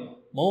மேலும்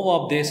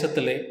மோவாப்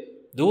தேசத்திலே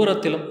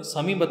தூரத்திலும்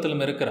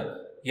சமீபத்திலும் இருக்கிற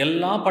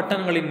எல்லா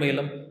பட்டணங்களின்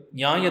மேலும்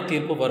நியாய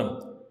தீர்ப்பு வரும்.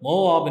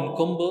 மோவாபின்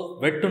கொம்பு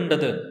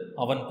வெட்டுண்டது,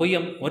 அவன்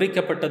புயம்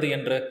முறிக்கப்பட்டது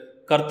என்று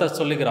கர்த்தர்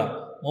சொல்லுகிறார்.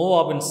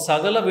 மோவாபின்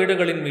சகல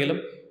வீடுகளின்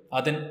மேலும்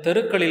அதன்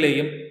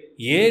தெருக்களிலேயும்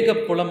ஏக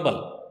புலம்பல்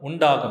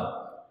உண்டாகும்.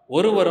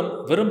 ஒருவரும்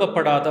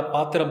விரும்பப்படாத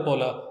பாத்திரம்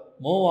போல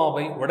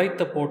மோவாபை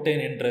உடைத்து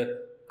போட்டேன் என்று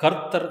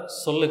கர்த்தர்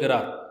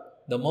சொல்லுகிறார்.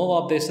 இந்த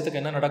மோவாப்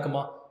தேசத்துக்கு என்ன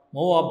நடக்குமா?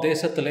 மோவாப்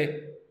தேசத்திலே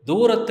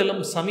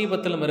தூரத்திலும்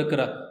சமீபத்திலும்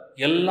இருக்கிற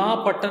எல்லா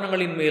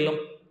பட்டணங்களின் மேலும்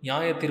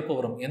நியாய தீர்ப்பு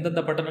வரும்.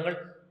 எந்தெந்த பட்டணங்கள்?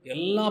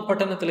 எல்லா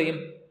பட்டணத்திலையும்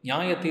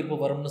நியாய தீர்ப்பு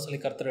வரும்னு சொல்லி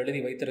கர்த்தர் எழுதி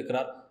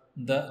வைத்திருக்கிறார்.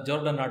 இந்த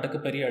ஜோர்டான் நாட்டுக்கு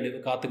பெரிய அழிவு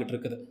காத்துக்கிட்டு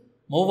இருக்குது.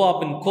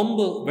 மோவாபின்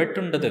கொம்பு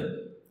வெட்டுண்டது,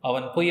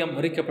 அவன் புயம்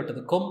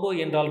முறிக்கப்பட்டது. கொம்பு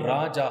என்றால்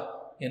ராஜா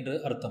என்று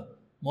அர்த்தம்.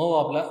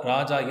 மோவாபில்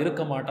ராஜா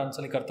இருக்க மாட்டான்னு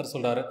சொல்லி கர்த்தர்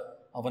சொல்கிறாரு.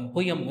 அவன்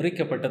புயம்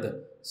முறிக்கப்பட்டது.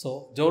 ஸோ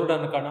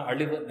ஜோர்டானுக்கான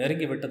அழிவு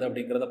நெருங்கி விட்டது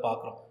அப்படிங்கிறத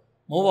பார்க்குறோம்.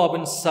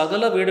 மோவாபின்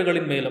சகல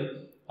வீடுகளின் மேலும்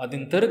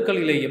அதன்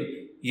தெருக்களிலேயும்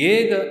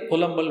ஏக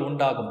புலம்பல்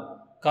உண்டாகும்.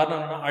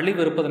 காரணம், அழிவு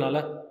இருப்பதனால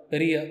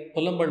பெரிய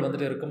புலம்பல்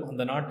வந்துட்டு இருக்கும்.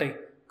 அந்த நாட்டை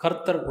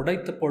கர்த்தர்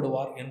உடைத்து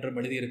போடுவார் என்றும்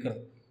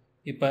எழுதியிருக்கிறது.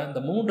 இப்போ இந்த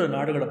 3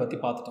 நாடுகளை பற்றி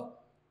பார்த்துட்டோம்.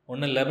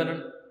 ஒன்று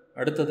லெபனன்,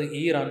 அடுத்தது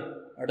ஈரான்,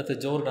 அடுத்து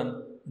ஜோர்டான்.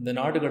 இந்த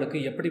நாடுகளுக்கு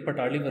எப்படிப்பட்ட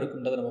அழிவு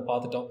இருக்குன்றதை நம்ம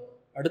பார்த்துட்டோம்.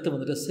 அடுத்து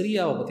வந்துட்டு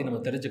சிரியாவை பற்றி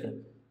நம்ம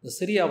தெரிஞ்சுக்கணும். இந்த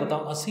சிரியாவை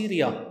தான்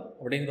அசீரியா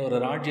அப்படிங்கிற ஒரு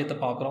ராஜ்யத்தை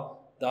பார்க்குறோம்.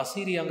 இந்த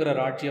அசீரியாங்கிற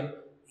ராஜ்யம்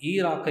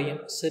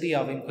ஈராக்கையும்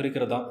சிரியாவையும்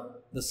குறிக்கிறதா.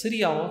 இந்த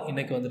சிரியாவும்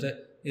இன்றைக்கி வந்துட்டு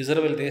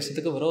இஸ்ரேல்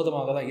தேசத்துக்கு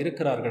விரோதமாக தான்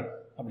இருக்கிறார்கள்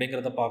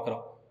அப்படிங்கிறத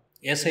பார்க்குறோம்.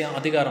 ஏசாயா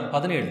அதிகாரம்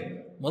 17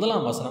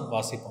 1ஆம் வசனம்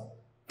வாசிப்போம்.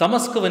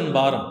 தமஸ்குவின்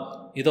பாரம்,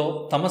 இதோ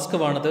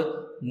தமஸ்குவானது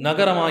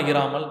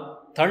நகரமாயிராமல்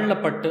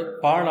தள்ளப்பட்டு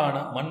பாழான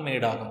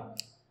மண்மேடாகும்.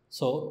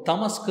 ஸோ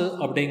தமஸ்கு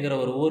அப்படிங்கிற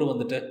ஒரு ஊர்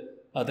வந்துட்டு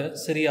அது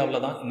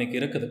சிரியாவில் தான் இன்றைக்கி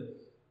இருக்குது.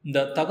 இந்த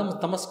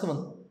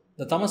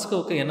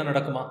தமஸ்குவுக்கு என்ன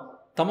நடக்குமா?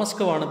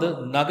 தமஸ்குவானது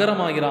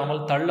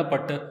நகரமாகிராமல்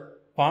தள்ளப்பட்டு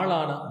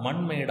பாழான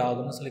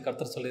மண்மேடாகும்னு சொல்லி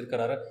கர்த்தர்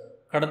சொல்லியிருக்கிறாரு.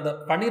 கடந்த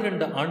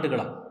 12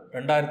 ஆண்டுகளாக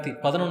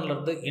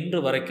 2011 இன்று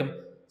வரைக்கும்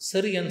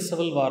சிரியன்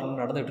சிவில் வார்னு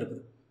நடந்துகிட்டு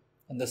இருக்குது.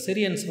 அந்த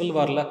சிரியன் சிவில்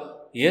வாரில்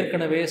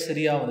ஏற்கனவே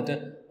சிரியா வந்துட்டு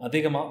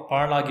அதிகமாக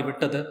பாழாகி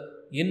விட்டது.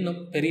 இன்னும்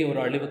பெரிய ஒரு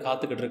அழிவு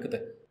காத்துக்கிட்டு இருக்குது.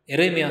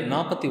 எரேமியா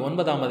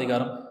 49ஆம்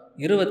அதிகாரம்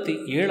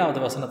 27வது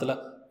வசனத்தில்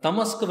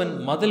தமஸ்குவின்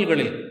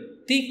மதில்களில்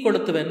தீ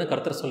கொளுத்துவேன்னு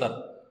கர்த்தர் சொல்கிறார்.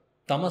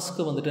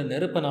 தமஸ்கு வந்துட்டு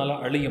நெருப்பினால்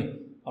அழியும்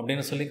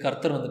அப்படின்னு சொல்லி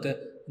கர்த்தர் வந்துட்டு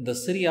இந்த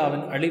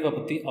சிரியாவின் அழிவை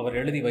பற்றி அவர்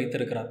எழுதி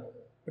வைத்திருக்கிறார்.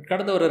 பட்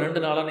கடந்த ஒரு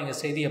 2 நாளாக நீங்கள்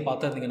செய்தியை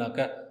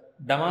பார்த்துருந்தீங்கன்னாக்க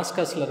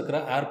டமாஸ்கஸில் இருக்கிற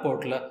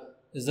ஏர்போர்ட்டில்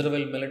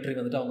இஸ்ரேல் மிலிட்ரி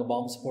வந்துட்டு அவங்க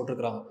பாம்ஸ்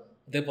போட்டிருக்கிறாங்க.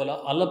 அதே போல்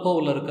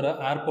அலப்போவில் இருக்கிற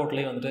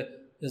ஏர்போர்ட்லேயும் வந்துட்டு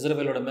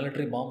இஸ்ரேலோட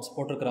மிலிட்ரி பாம்ஸ்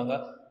போட்டிருக்கிறாங்க.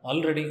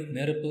 ஆல்ரெடி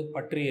நெருப்பு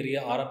பற்றி எரிய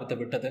ஆரம்பித்து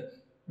விட்டது.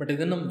 பட்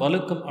இது இன்னும்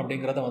வலுக்கும்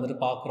அப்படிங்கிறத வந்துட்டு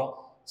பார்க்குறோம்.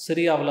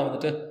 சிரியாவில்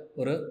வந்துட்டு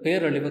ஒரு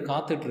பேரழிவு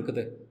காத்துட்டு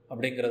இருக்குது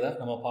அப்படிங்கிறத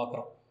நம்ம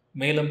பார்க்குறோம்.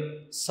 மேலும்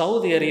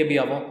சவுதி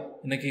அரேபியாவும்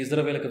இன்றைக்கி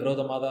இஸ்ரேலுக்கு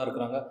விரோதமாக தான்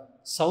இருக்கிறாங்க.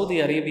 சவுதி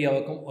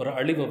அரேபியாவுக்கும் ஒரு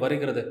அழிவு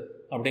வருகிறது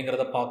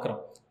அப்படிங்கிறத பார்க்குறோம்.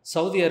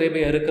 சவுதி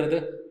அரேபியா இருக்கிறது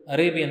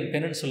அரேபியன்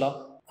பெனின்சுலா.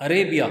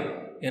 அரேபியா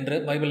என்று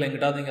பைபிள்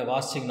எங்கிட்டாவது நீங்கள்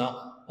வாசிச்சிங்கன்னா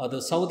அது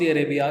சவுதி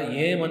அரேபியா,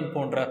 ஏமன்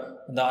போன்ற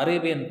இந்த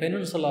அரேபியன்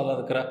பெனின்சுலாவில்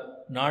இருக்கிற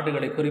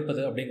நாடுகளை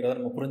குறிப்பது அப்படிங்கிறத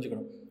நம்ம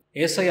புரிஞ்சுக்கணும்.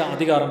 ஏசாயா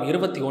அதிகாரம்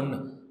 21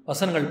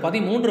 வசனங்கள்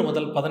 13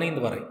 முதல்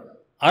 15 வரை.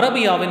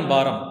 அரபியாவின்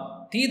பாரம்,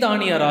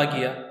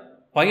 தீதானியராகிய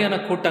பயண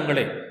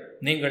கூட்டங்களே,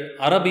 நீங்கள்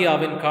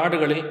அரபியாவின்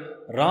காடுகளில்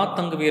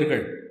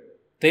தங்குவீர்கள்.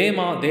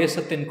 தேமா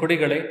தேசத்தின்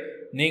குடிகளே,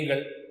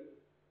 நீங்கள்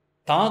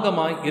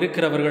தாகமாய்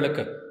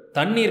இருக்கிறவர்களுக்கு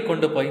தண்ணீர்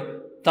கொண்டு போய்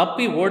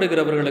தப்பி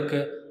ஓடுகிறவர்களுக்கு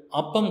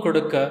அப்பம்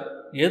கொடுக்க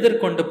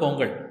எதிர்கொண்டு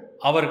போங்கள்.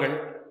 அவர்கள்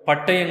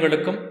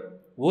பட்டயங்களுக்கும்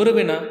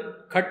உருவின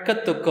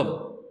கட்கத்துக்கும்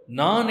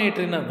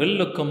நானேற்றின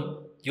வில்லுக்கும்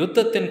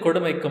யுத்தத்தின்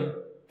கொடுமைக்கும்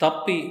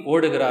தப்பி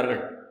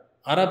ஓடுகிறார்கள்.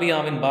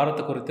 அரபியாவின்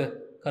பாரத்தை குறித்து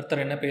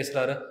கர்த்தர் என்ன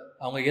பேசுகிறாரு?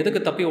 அவங்க எதுக்கு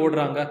தப்பி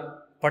ஓடுறாங்க?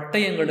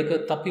 பட்டயங்களுக்கு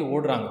தப்பி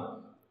ஓடுறாங்க.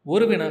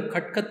 உருவின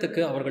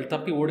கட்கத்துக்கு அவர்கள்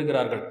தப்பி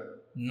ஓடுகிறார்கள்.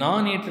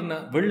 நானேற்றின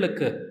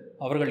வில்லுக்கு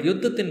அவர்கள்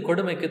யுத்தத்தின்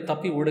கொடுமைக்கு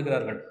தப்பி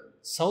ஓடுகிறார்கள்.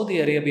 சவுதி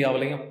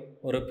அரேபியாவிலையும்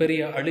ஒரு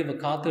பெரிய அழிவு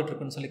காத்துட்டு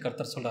இருக்குன்னு சொல்லி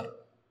கர்த்தர் சொல்றார்.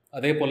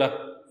 அதே போல்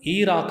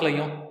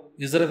ஈராக்லையும்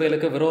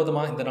இஸ்ரேலுக்கு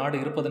விரோதமாக இந்த நாடு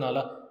இருப்பதனால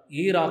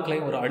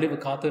ஈராக்லையும் ஒரு அழிவு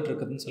காத்துட்டு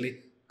இருக்குதுன்னு சொல்லி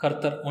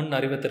கர்த்தர் முன்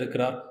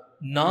அறிவித்திருக்கிறார்.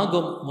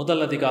 நாகும்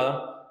 1 அதிகாரம்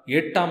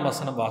 8ஆம்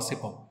வசனம்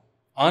வாசிப்போம்.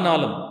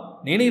 ஆனாலும்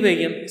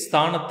நினிவேயின்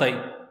ஸ்தானத்தை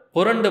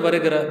புரண்டு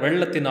வருகிற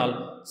வெள்ளத்தினால்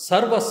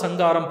சர்வ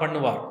சங்காரம்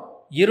பண்ணுவார்.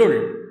 இருள்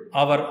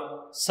அவர்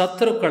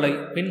சத்துருக்களை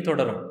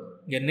பின்தொடரும்.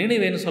 இங்கே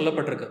நினிவேன்னு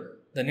சொல்லப்பட்டிருக்கு.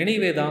 இந்த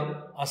நினிவே தான்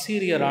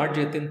அசீரிய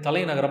ராஜ்யத்தின்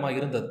தலைநகரமாக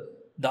இருந்தது.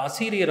 இந்த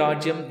அசீரிய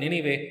ராஜ்யம்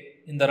நினிவே,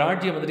 இந்த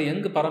ராஜ்யம் வந்துட்டு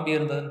எங்கு பரம்பி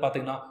இருந்ததுன்னு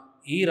பார்த்தீங்கன்னா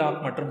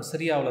ஈராக் மற்றும்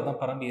சிரியாவில் தான்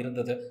பரம்பி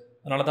இருந்தது.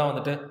 அதனால தான்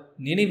வந்துட்டு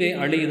நினிவே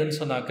அழியுதுன்னு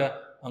சொன்னாக்க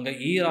அங்கே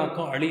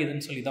ஈராக்கும்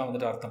அழியுதுன்னு சொல்லி தான்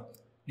வந்துட்டு அர்த்தம்.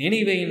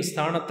 நினிவேயின்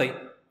ஸ்தானத்தை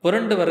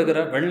புரண்டு வருகிற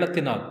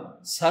வெள்ளத்தினால்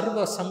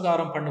சர்வ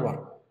சங்காரம் பண்ணுவார்.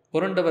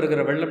 புரண்டு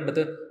வருகிற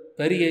வெள்ளம்ன்றது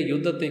பெரிய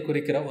யுத்தத்தை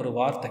குறிக்கிற ஒரு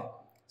வார்த்தை.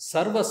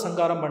 சர்வ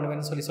சங்காரம்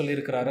பண்ணுவேன்னு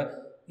சொல்லியிருக்கிறாரு.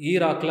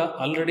 ஈராக்கில்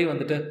ஆல்ரெடி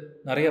வந்துட்டு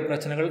நிறைய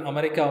பிரச்சனைகள்,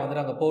 அமெரிக்கா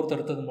வந்துட்டு அங்கே போர்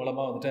தடுத்தது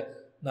மூலமாக வந்துட்டு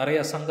நிறைய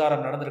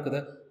சங்காரம் நடந்திருக்குது.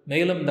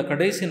 மேலும் இந்த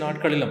கடைசி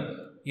நாட்களிலும்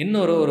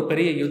இன்னொரு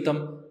பெரிய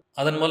யுத்தம்,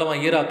 அதன்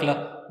மூலமாக ஈராக்கில்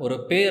ஒரு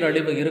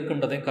பேரழிவு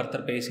இருக்குன்றதையும்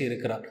கர்த்தர் பேசி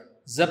இருக்கிறார்.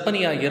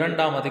 ஜெப்பனியா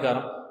 2ஆம்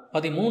அதிகாரம்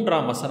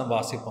 13ஆம் வசனம்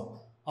வாசிப்போம்.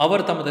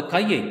 அவர் தமது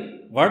கையை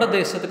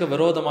வடதேசத்துக்கு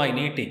விரோதமாய்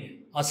நீட்டி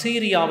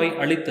அசீரியாவை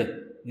அழித்து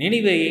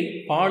நினிவேயை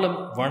பாழும்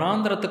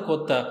வனாந்திரத்துக்கு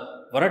ஒத்த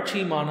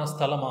வறட்சியுமான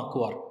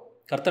ஸ்தலமாக்குவார்.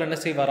 கர்த்தர் என்ன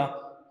செய்வாரா?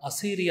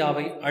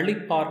 அசீரியாவை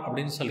அழிப்பார்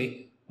அப்படின்னு சொல்லி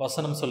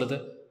வசனம் சொல்லுது.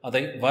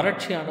 அதை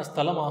வறட்சியான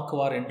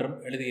ஸ்தலமாக்குவார் என்றும்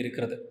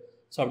எழுதியிருக்கிறது.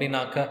 ஸோ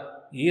அப்படின்னாக்க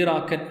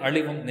ஈராக்கின்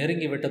அழிவும்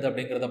நெருங்கி விட்டது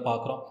அப்படிங்கிறத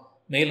பார்க்குறோம்.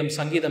 மேலும்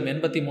சங்கீதம்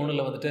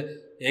 83 வந்துட்டு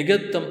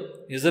எகிப்தும்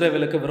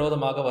இஸ்ரேலுக்கு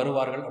விரோதமாக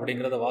வருவார்கள்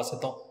அப்படிங்கிறத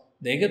வாசித்தோம்.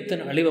 இந்த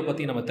எகிப்தின் அழிவை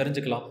பற்றி நம்ம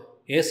தெரிஞ்சுக்கலாம்.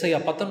 ஏசாயா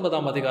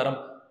 19ஆம் அதிகாரம்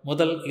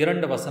முதல்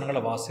 2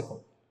 வசனங்களை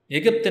வாசிப்போம்.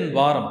 எகிப்தின்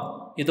வாரம்,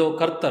 இதோ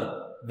கர்த்தர்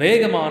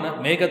வேகமான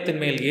மேகத்தின்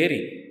மேல் ஏறி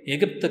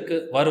எகிப்துக்கு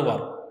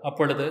வருவார்.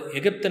 அப்பொழுது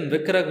எகிப்தின்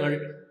விக்கிரகங்கள்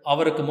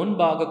அவருக்கு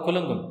முன்பாக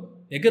குலுங்கும்.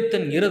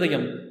 எகிப்தின்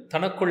இருதயம்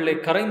தனக்குள்ளே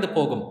கரைந்து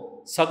போகும்.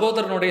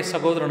 சகோதரனுடைய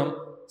சகோதரனும்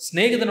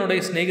சிநேகிதனுடைய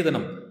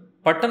சிநேகிதனும்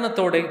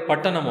பட்டணத்தோட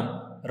பட்டணமும்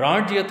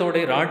ராஜ்யத்தோட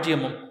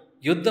ராஜ்யமும்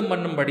யுத்தம்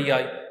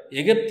பண்ணும்படியாய்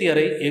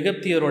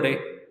எகிப்தியரோட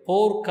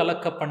போர்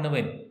கலக்க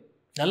பண்ணுவேன்.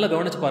 நல்லா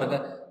கவனிச்சு பாருங்க.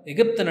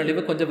 எகிப்தின்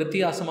அழிவு கொஞ்சம்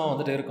வித்தியாசமாக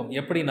வந்துட்டு இருக்கும்.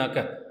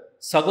 எப்படின்னாக்க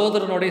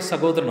சகோதரனுடைய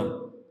சகோதரனும்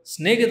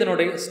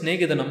சிநேகிதனுடைய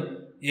சிநேகிதனும்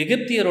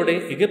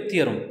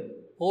எகிப்தியரும்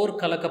போர்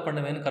கலக்க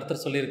பண்ணுவேன்னு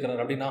கர்த்தர்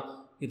சொல்லியிருக்கிறார். அப்படின்னா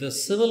இது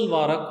சிவில்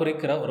வார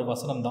குறிக்கிற ஒரு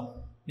வசனம் தான்.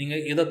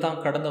 நீங்கள்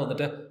இதைத்தான் கடந்து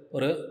வந்துட்டு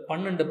ஒரு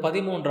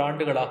 12-13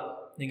 ஆண்டுகளாக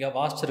நீங்கள்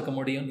வாசிச்சிருக்க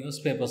முடியும்.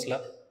 நியூஸ் பேப்பர்ஸில்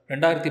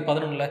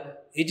 2011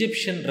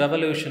 இஜிப்சியன்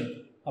ரெவல்யூஷன்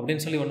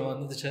அப்படின்னு சொல்லி ஒன்று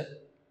வந்துச்சு.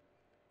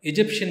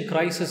 இஜிப்சியன்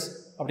கிரைசிஸ்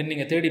அப்படின்னு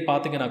நீங்கள் தேடி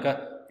பார்த்தீங்கன்னாக்கா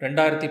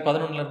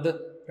 2011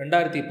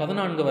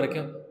 2014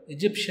 வரைக்கும்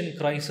இஜிப்சியன்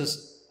கிரைசிஸ்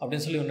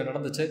அப்படின்னு சொல்லி ஒன்று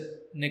நடந்துச்சு.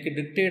 இன்றைக்கி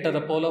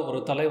டிக்டேட்டரை போல் ஒரு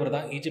தலைவர்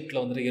தான்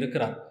ஈஜிப்டில் வந்துட்டு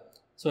இருக்கிறார்.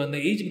 ஸோ இந்த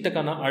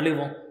ஈஜிப்டுக்கான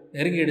அழிவும்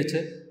நெருங்கிடுச்சு.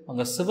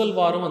 அங்கே சிவில்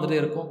வாரும் வந்துட்டு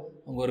இருக்கும்.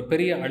 அங்கே ஒரு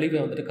பெரிய அழிவை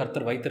வந்துட்டு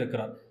கர்த்தர்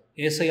வைத்திருக்கிறார்.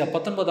 ஏசாயா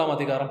 19ஆம்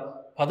அதிகாரம்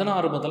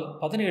 16 முதல்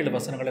 17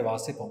 வசனங்களை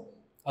வாசிப்போம்.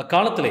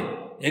 அக்காலத்திலே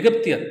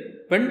எகிப்தியர்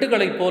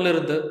பெண்டுகளைப்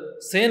போலிருந்து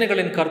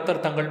சேனைகளின்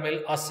கர்த்தர் தங்கள் மேல்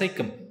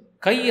அசைக்கும்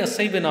கை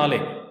அசைவினாலே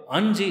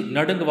அஞ்சி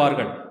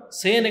நடுங்குவார்கள்.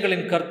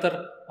 சேனைகளின் கர்த்தர்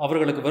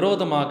அவர்களுக்கு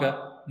விரோதமாக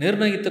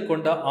நிர்ணயித்து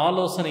கொண்ட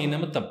ஆலோசனை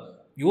நிமித்தம்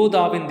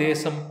யூதாவின்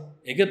தேசம்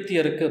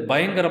எகிப்தியருக்கு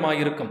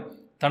பயங்கரமாயிருக்கும்.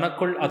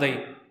 தனக்குள் அதை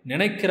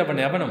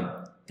நினைக்கிறவன் எவனும்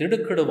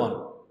திடுக்கிடுவான்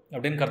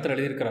அப்படின்னு கர்த்தர்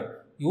எழுதியிருக்கிறார்.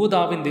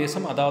 யூதாவின்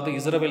தேசம், அதாவது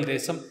இஸ்ரவேல்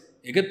தேசம்,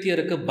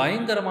 எகிப்தியருக்கு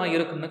பயங்கரமாக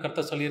இருக்கும்னு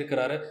கர்த்தர்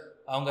சொல்லியிருக்கிறாரு.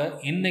 அவங்க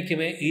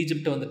இன்றைக்குமே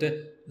ஈஜிப்ட் வந்துட்டு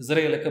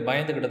இஸ்ரேலுக்கு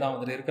பயந்துக்கிட்டு தான்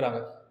வந்துட்டு இருக்கிறாங்க.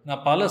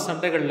 நான் பல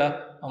சண்டைகளில்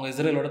அவங்க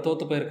இஸ்ரேலோட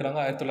தோற்று போயிருக்கிறாங்க.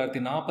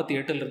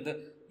 1948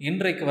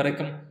 இன்றைக்கு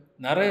வரைக்கும்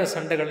நிறைய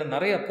சண்டைகளில்,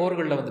 நிறைய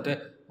போர்களில் வந்துட்டு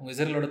அவங்க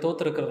இஸ்ரேலோட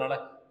தோற்று இருக்கிறதுனால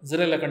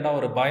இஸ்ரேலை கண்டா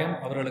ஒரு பயம்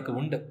அவர்களுக்கு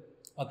உண்டு.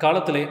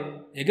 அக்காலத்திலே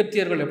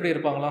எகிப்தியர்கள் எப்படி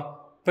இருப்பாங்களா?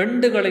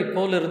 பெண்டுகளைப்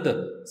போலிருந்து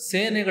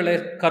சேனைகளை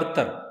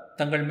கர்த்தர்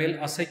தங்கள் மேல்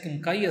அசைக்கும்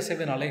கை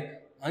அசைவினாலே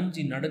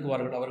அஞ்சி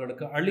நடுங்குவார்கள்.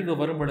 அவர்களுக்கு அழிவு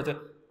வரும் பொழுது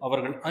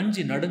அவர்கள்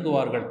அஞ்சி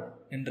நடுங்குவார்கள்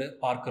என்று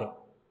பார்க்கிறோம்.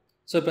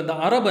 ஸோ இப்போ இந்த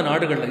அரபு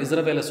நாடுகளில்,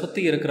 இஸ்ரவேலை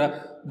சுற்றி இருக்கிற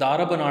இந்த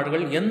அரபு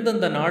நாடுகள்,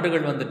 எந்தெந்த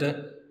நாடுகள் வந்துட்டு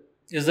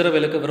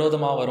இஸ்ரவேலுக்கு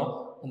விரோதமாக வரும்,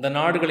 அந்த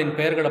நாடுகளின்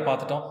பெயர்களை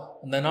பார்த்துட்டோம்.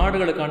 அந்த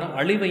நாடுகளுக்கான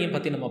அழிவையும்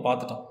பற்றி நம்ம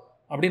பார்த்துட்டோம்.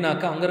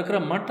 அப்படின்னாக்கா அங்கே இருக்கிற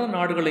மற்ற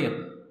நாடுகளையும்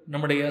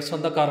நம்முடைய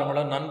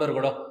சொந்தக்காரங்களோ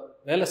நண்பர்களோ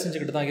வேலை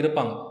செஞ்சுக்கிட்டு தான்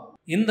இருப்பாங்க.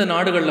 இந்த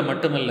நாடுகளில்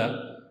மட்டுமில்லை,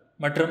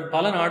 மற்றும்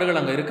பல நாடுகள்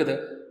அங்கே இருக்குது.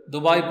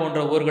 துபாய் போன்ற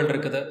ஊர்கள்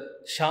இருக்குது,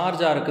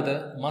 ஷார்ஜா இருக்குது,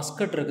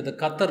 மஸ்கட் இருக்குது,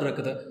 கத்தர்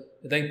இருக்குது.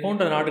 இதை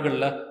போன்ற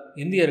நாடுகளில்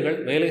இந்தியர்கள்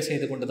வேலை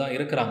செய்து கொண்டு தான்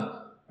இருக்கிறாங்க.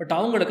 பட்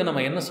அவங்களுக்கு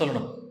நம்ம என்ன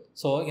சொல்லணும்?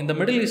 ஸோ இந்த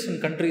மிடில்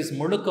ஈஸ்டர்ன் கண்ட்ரீஸ்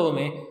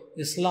முழுக்கவுமே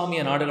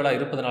இஸ்லாமிய நாடுகளாக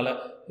இருப்பதனால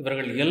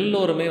இவர்கள்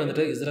எல்லோருமே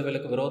வந்துட்டு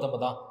இஸ்ரவேலுக்கு விரோதமாக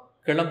தான்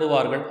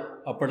கிளம்புவார்கள்.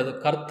 அப்பொழுது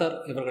கர்த்தர்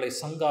இவர்களை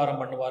சங்காரம்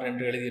பண்ணுவார்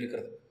என்று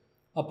எழுதியிருக்கிறது.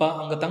 அப்போ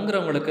அங்கே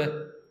தங்குறவங்களுக்கு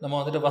நம்ம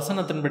வந்துட்டு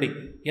வசனத்தின்படி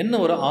என்ன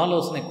ஒரு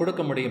ஆலோசனை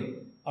கொடுக்க முடியும்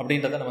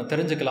அப்படின்றத நம்ம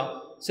தெரிஞ்சுக்கலாம்.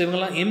 ஸோ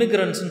இவங்கெல்லாம்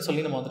இமிக்ரன்ட்ஸ்ன்னு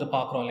சொல்லி நம்ம வந்துட்டு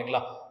பார்க்குறோம்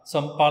இல்லைங்களா? ஸோ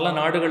பல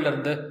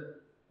நாடுகள்லேருந்து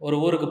ஒரு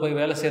ஊருக்கு போய்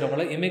வேலை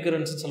செய்கிறவங்கள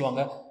இமிக்ரன்ட்ஸ்ன்னு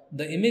சொல்லுவாங்க.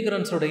 இந்த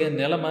இமிக்ரன்ட்ஸுடைய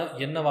நிலைமை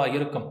என்னவா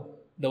இருக்கும்?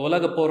 இந்த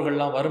உலக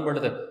போர்கள்லாம் வரும்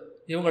பொழுது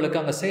இவங்களுக்கு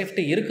அங்கே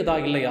சேஃப்டி இருக்குதா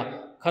இல்லையா?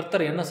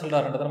 கர்த்தர் என்ன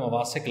சொல்கிறாருன்றதை நம்ம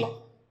வாசிக்கலாம்.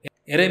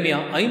 எரேமியா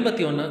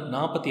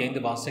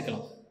 51:45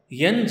 வாசிக்கலாம்.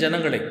 என்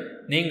ஜனங்களை,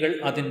 நீங்கள்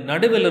அதன்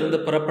நடுவிலிருந்து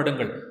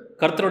புறப்படுங்கள்.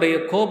 கர்த்தருடைய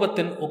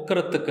கோபத்தின்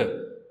உக்கிரத்துக்கு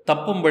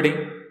தப்பும்படி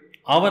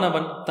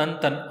அவனவன் தன்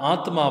தன்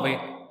ஆத்மாவை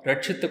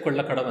ரட்சித்து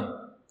கொள்ள கடவன்.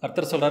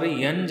 கர்த்தர் சொல்கிறாரு,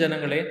 என்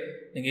ஜனங்களே,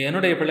 நீங்கள்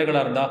என்னுடைய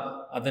பிள்ளைகளாக இருந்தால்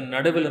அதன்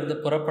நடுவிலிருந்து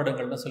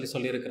புறப்படுங்கள்னு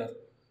சொல்லியிருக்கிறார்.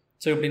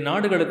 ஸோ இப்படி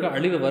நாடுகளுக்கு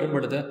அழிவு வரும்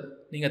பொழுது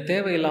நீங்கள்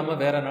தேவையில்லாமல்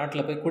வேறு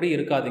நாட்டில் போய் குடி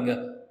இருக்காதீங்க,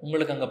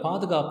 உங்களுக்கு அங்கே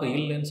பாதுகாப்பு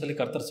இல்லைன்னு சொல்லி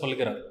கர்த்தர்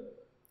சொல்கிறார்.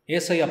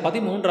 ஏசாயா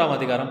 13ஆம்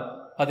அதிகாரம்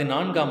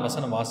 14ஆம்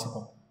வசனம்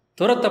வாசிப்போம்.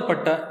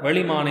 துரத்தப்பட்ட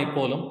வெளிமானை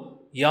போலும்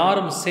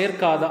யாரும்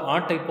சேர்க்காத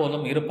ஆட்டை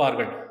போலும்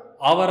இருப்பார்கள்.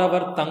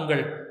 அவரவர்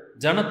தங்கள்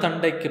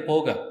ஜனத்தண்டைக்கு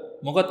போக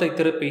முகத்தை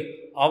திருப்பி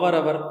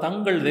அவரவர்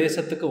தங்கள்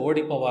தேசத்துக்கு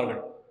ஓடி போவார்கள்.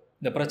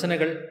 இந்த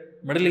பிரச்சனைகள்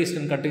மிடில்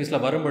ஈஸ்டர்ன்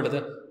கண்ட்ரீஸில் வரும் பொழுது,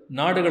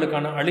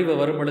 நாடுகளுக்கான அழிவு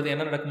வரும் பொழுது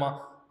என்ன நடக்குமா?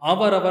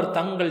 அவரவர்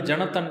தங்கள்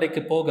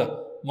ஜனத்தண்டைக்கு போக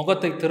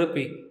முகத்தை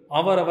திருப்பி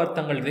அவரவர்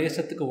தங்கள்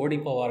தேசத்துக்கு ஓடி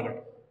போவார்கள்.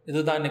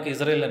 இதுதான் இன்றைக்கி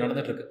இஸ்ரேலில்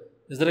நடந்துகிட்ருக்கு.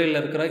 இஸ்ரேலில்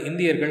இருக்கிற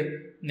இந்தியர்கள்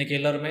இன்றைக்கி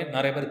எல்லாருமே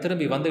நிறைய பேர்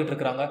திரும்பி வந்துக்கிட்டு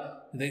இருக்கிறாங்க.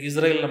 இது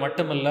இஸ்ரேலில்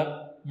மட்டுமல்ல,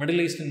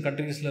 மிடில் ஈஸ்டர்ன்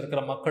கண்ட்ரீஸில்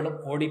இருக்கிற மக்களும்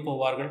ஓடி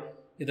போவார்கள்.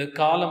 இது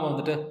காலம்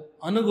வந்துட்டு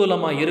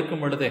அனுகூலமாக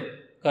இருக்கும் பொழுதே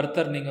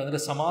கர்த்தர் நீங்கள்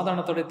வந்துட்டு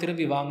சமாதானத்தோடு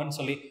திரும்பி வாங்கன்னு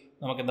சொல்லி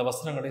நமக்கு இந்த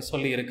வசனங்களை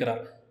சொல்லி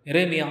இருக்கிறார்.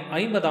 எரேமியா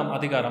 50ஆம்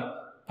அதிகாரம்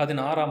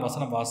 16ஆம்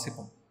வசனம்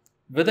வாசிப்போம்.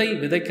 விதை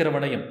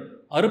விதைக்கிறவனையும்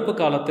அறுப்பு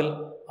காலத்தில்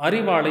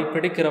அரிவாளை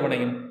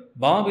பிடிக்கிறவனையும்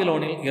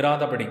பாபிலோனில்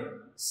இராதபடி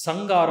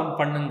சங்காரம்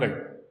பண்ணுங்கள்.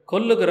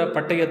 கொல்லுகிற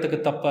பட்டயத்துக்கு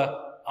தப்ப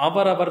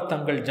அவரவர்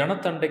தங்கள்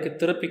ஜனத்தண்டைக்கு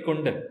திருப்பி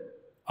கொண்டு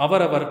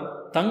அவரவர்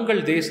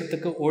தங்கள்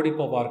தேசத்துக்கு ஓடி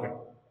போவார்கள்.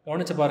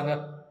 கவனிச்சு பாருங்க,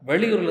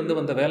 வெளியூர்லேருந்து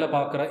வந்த வேலை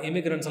பார்க்குற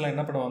இமிகிரன்ஸ் எல்லாம்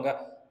என்ன பண்ணுவாங்க?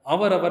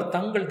 அவரவர்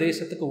தங்கள்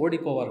தேசத்துக்கு ஓடி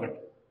போவார்கள்.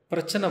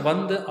 பிரச்சனை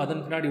வந்து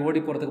அதன் பின்னாடி ஓடி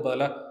போகிறதுக்கு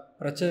பதிலாக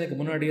பிரச்சனைக்கு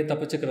முன்னாடியே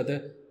தப்பிச்சுக்கிறது,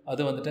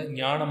 அது வந்துட்டு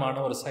ஞானமான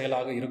ஒரு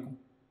செயலாக இருக்கும்.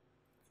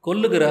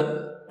 கொல்லுகிற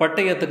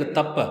பட்டயத்துக்கு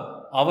தப்ப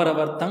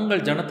அவரவர்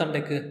தங்கள்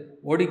ஜனத்தண்டைக்கு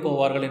ஓடி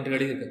போவார்கள் என்று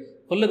எழுதியிருக்கு.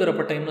 கொல்லுகிற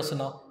பட்டயம்னு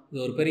சொன்னால்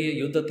இது ஒரு பெரிய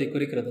யுத்தத்தை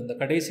குறிக்கிறது. இந்த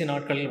கடைசி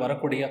நாட்களில்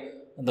வரக்கூடிய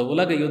அந்த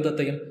உலக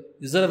யுத்தத்தையும்,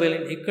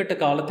 இஸ்ரவேலின் இக்கட்டு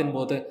காலத்தின்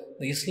போது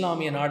இந்த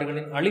இஸ்லாமிய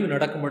நாடுகளின் அழிவு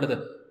நடக்கும் பொழுது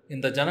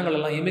இந்த ஜனங்கள்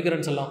எல்லாம்,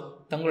 இமிகிரன்ஸ் எல்லாம்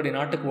தங்களுடைய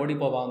நாட்டுக்கு ஓடி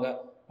போவாங்க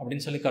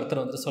அப்படின்னு சொல்லி கர்த்தர்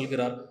வந்துட்டு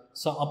சொல்கிறார்.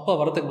 ஸோ அப்போ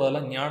வரதுக்கு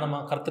பதிலாக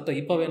ஞானமாக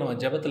கர்த்தர்கிட்ட இப்போவே நம்ம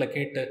ஜெபத்தில்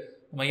கேட்டு,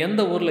 நம்ம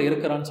எந்த ஊரில்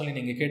இருக்கிறான்னு சொல்லி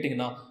நீங்கள்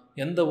கேட்டிங்கன்னா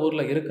எந்த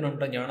ஊரில்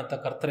இருக்கணுன்ற ஞானத்தை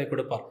கர்த்தரை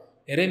கொடுப்பார்.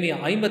 எரேமியா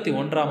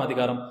 51ஆம்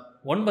அதிகாரம்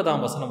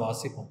 9ஆம் வசனம்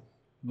வாசிப்போம்.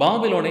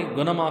 பாபிலோனை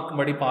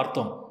குணமாக்கும்படி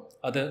பார்த்தோம்,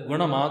 அது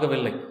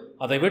குணமாகவில்லை.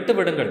 அதை விட்டு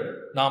விடுங்கள்,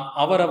 நாம்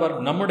அவரவர்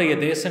நம்முடைய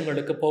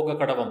தேசங்களுக்கு போக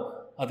கடவோம்.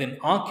 அதன்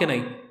ஆக்கினை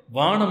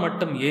வானம்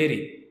மட்டும் ஏறி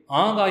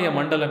ஆகாய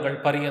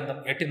மண்டலங்கள் பரியந்தம்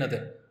எட்டினது.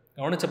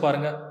 கவனிச்சு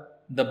பாருங்க,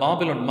 இந்த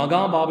பாபிலோன்,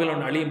 மகா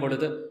பாபிலோன் அழியும்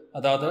பொழுது,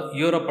 அதாவது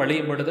யூரோப்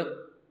அழியும் பொழுது,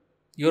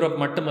 யூரோப்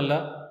மட்டுமல்ல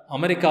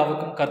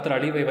அமெரிக்காவுக்கும் கர்த்தர்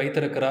அழிவை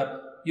வைத்திருக்கிறார்.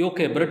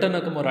 யூகே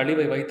பிரிட்டனுக்கும் ஒரு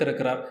அழிவை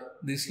வைத்திருக்கிறார்.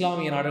 இந்த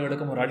இஸ்லாமிய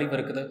நாடுகளுக்கும் ஒரு அழிவு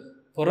இருக்குது.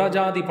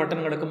 புறஜாதி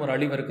பட்டணங்களுக்கும் ஒரு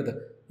அழிவு இருக்குது.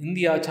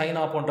 இந்தியா,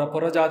 சைனா போன்ற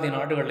புறஜாதி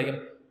நாடுகள்லையும்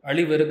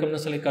அழிவு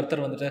இருக்கும்னு சொல்லி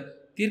கர்த்தர் வந்துட்டு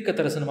தீர்க்க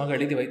தரிசனமாக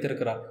எழுதி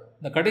வைத்திருக்கிறார்.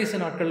 இந்த கடைசி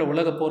நாட்களில்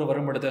உலக போர்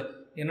வரும் பொழுது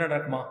என்ன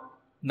நடக்குமா?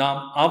 நாம்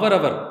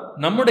அவரவர்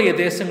நம்முடைய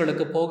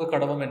தேசங்களுக்கு போக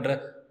கடவோம் என்ற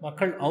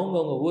மக்கள்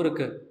அவங்கவுங்க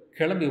ஊருக்கு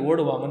கிளம்பி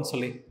ஓடுவாங்கன்னு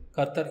சொல்லி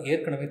கர்த்தர்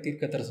ஏற்கனவே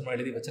தீர்க்க தரிசனம்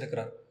எழுதி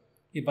வச்சிருக்கிறார்.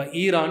 இப்போ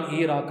Iran,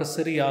 Iraq,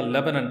 Syria,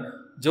 Lebanon,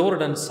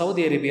 Jordan,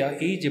 Saudi Arabia,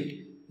 Egypt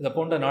இதை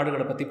போன்ற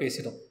நாடுகளை பற்றி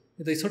பேசிட்டோம்.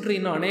 இதை சுற்றி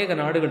இன்னும் அநேக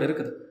நாடுகள்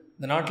இருக்குது.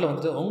 இந்த நாட்டில்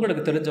வந்துட்டு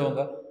உங்களுக்கு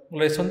தெரிஞ்சவங்க,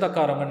 உங்களுடைய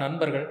சொந்தக்காரவங்க,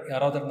 நண்பர்கள்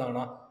யாராவது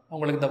இருந்தாங்கன்னா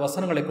அவங்களுக்கு இந்த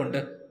வசனங்களை கொண்டு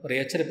ஒரு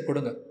எச்சரிப்பு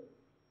கொடுங்க.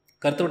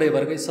 கர்த்தருடைய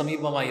வருகை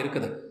சமீபமாக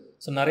இருக்குது.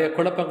 ஸோ நிறைய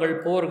குழப்பங்கள்,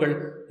 போர்கள்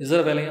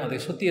இஸ்ரவேலையும் அதை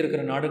சுற்றி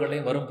இருக்கிற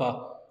நாடுகளையும் வரும்பா.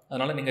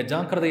 அதனால் நீங்கள்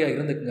ஜாக்கிரதையாக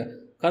இருந்துக்குங்க.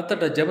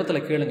 கர்த்தர்கிட்ட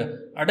ஜெபத்தில் கேளுங்க.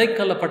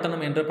 அடைக்கல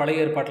பட்டணம் என்று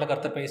பழைய ஏற்பாட்டில்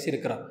கர்த்தர்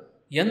பேசியிருக்கிறார்.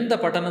 எந்த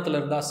பட்டணத்தில்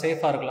இருந்தால்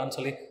சேஃபாக இருக்கலாம்னு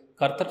சொல்லி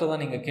கர்த்தர்கிட்ட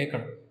தான் நீங்கள்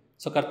கேட்கணும்.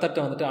 ஸோ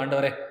கர்த்தர்கிட்ட வந்துட்டு,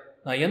 ஆண்டவரே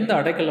நான் எந்த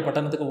அடைக்கல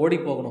பட்டணத்துக்கு ஓடி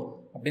போகணும்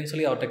அப்படின்னு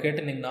சொல்லி அவர்கிட்ட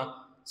கேட்டுனீங்கன்னா,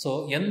 ஸோ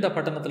எந்த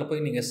பட்டணத்தில்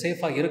போய் நீங்கள்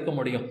சேஃபாக இருக்க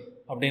முடியும்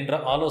அப்படின்ற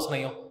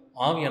ஆலோசனையும்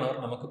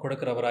ஆவியானவர் நமக்கு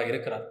கொடுக்குறவராக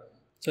இருக்கிறார்.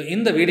 ஸோ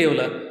இந்த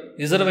வீடியோவில்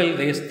இஸ்ரவேல்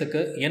தேசத்துக்கு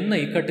என்ன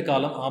இக்கட்டு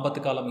காலம், ஆபத்து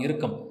காலம்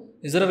இருக்கும்,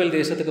 இஸ்ரவேல்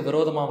தேசத்துக்கு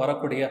விரோதமாக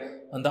வரக்கூடிய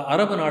அந்த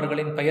அரபு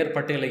நாடுகளின் பெயர்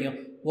பட்டியலையும்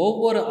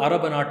ஒவ்வொரு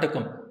அரபு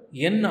நாட்டுக்கும்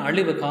என்ன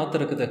அழிவு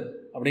காத்திருக்குது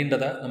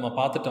அப்படின்றத நம்ம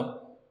பார்த்துட்டோம்.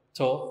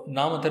 ஸோ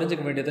நாம்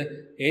தெரிஞ்சுக்க வேண்டியது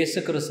இயேசு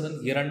கிறிஸ்துவின்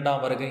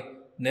 2ஆம் வருகை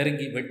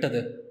நெருங்கி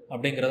விட்டது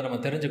அப்படிங்கிறத நம்ம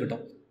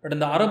தெரிஞ்சுக்கிட்டோம். பட்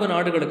இந்த அரபு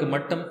நாடுகளுக்கு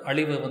மட்டும்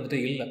அழிவு வந்துட்டு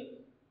இல்லை.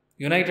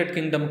 யுனைடெட்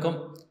கிங்டமுக்கும்,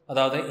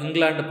 அதாவது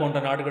இங்கிலாந்து போன்ற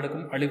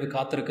நாடுகளுக்கும் அழிவு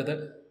காத்திருக்குது.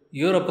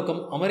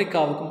 யூரோப்புக்கும்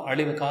அமெரிக்காவுக்கும்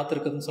அழிவு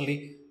காத்திருக்குதுன்னு சொல்லி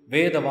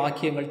வேத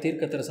வாக்கியங்கள்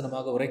தீர்க்க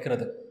தரிசனமாக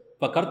உரைக்கிறது.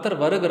 இப்போ கர்த்தர்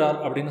வருகிறார்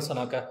அப்படின்னு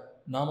சொன்னாக்க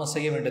நாம்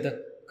செய்ய வேண்டியது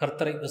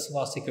கர்த்தரை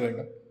விசுவாசிக்க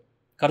வேண்டும்.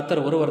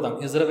 கர்த்தர் ஒருவர் தான்.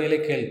 இஸ்ரவேலை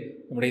கேள்,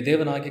 நம்முடைய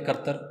தேவனாகிய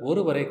கர்த்தர்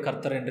ஒருவரே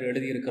கர்த்தர் என்று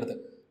எழுதியிருக்கிறது.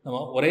 நம்ம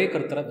ஒரே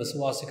கர்த்தரை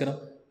விசுவாசிக்கணும்.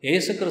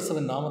 இயேசு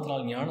கிறிஸ்துவின்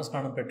நாமத்தினால்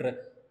ஞானஸ்நானம் பெற்று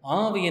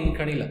ஆவியின்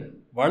கனியில்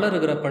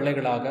வளருகிற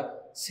பிள்ளைகளாக,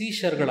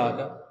 சீஷர்களாக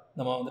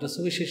நம்ம வந்துட்டு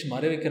சுவிசேஷம்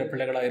அறிவிக்கிற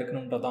பிள்ளைகளாக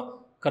இருக்கணுன்றதான்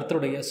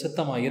கர்த்தருடைய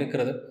சித்தமாக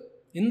இருக்கிறது.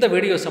 இந்த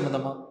வீடியோ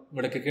சம்மந்தமாக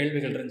உங்களுக்கு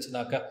கேள்விகள்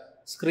இருந்துச்சுனாக்கா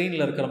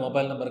ஸ்க்ரீனில் இருக்கிற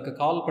மொபைல் நம்பருக்கு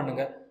கால்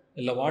பண்ணுங்கள்,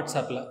 இல்லை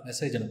வாட்ஸ்அப்பில்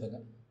மெசேஜ் அனுப்புங்க.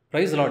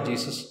 Price Lord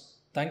Jesus.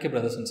 Thank you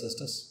brothers and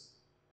sisters.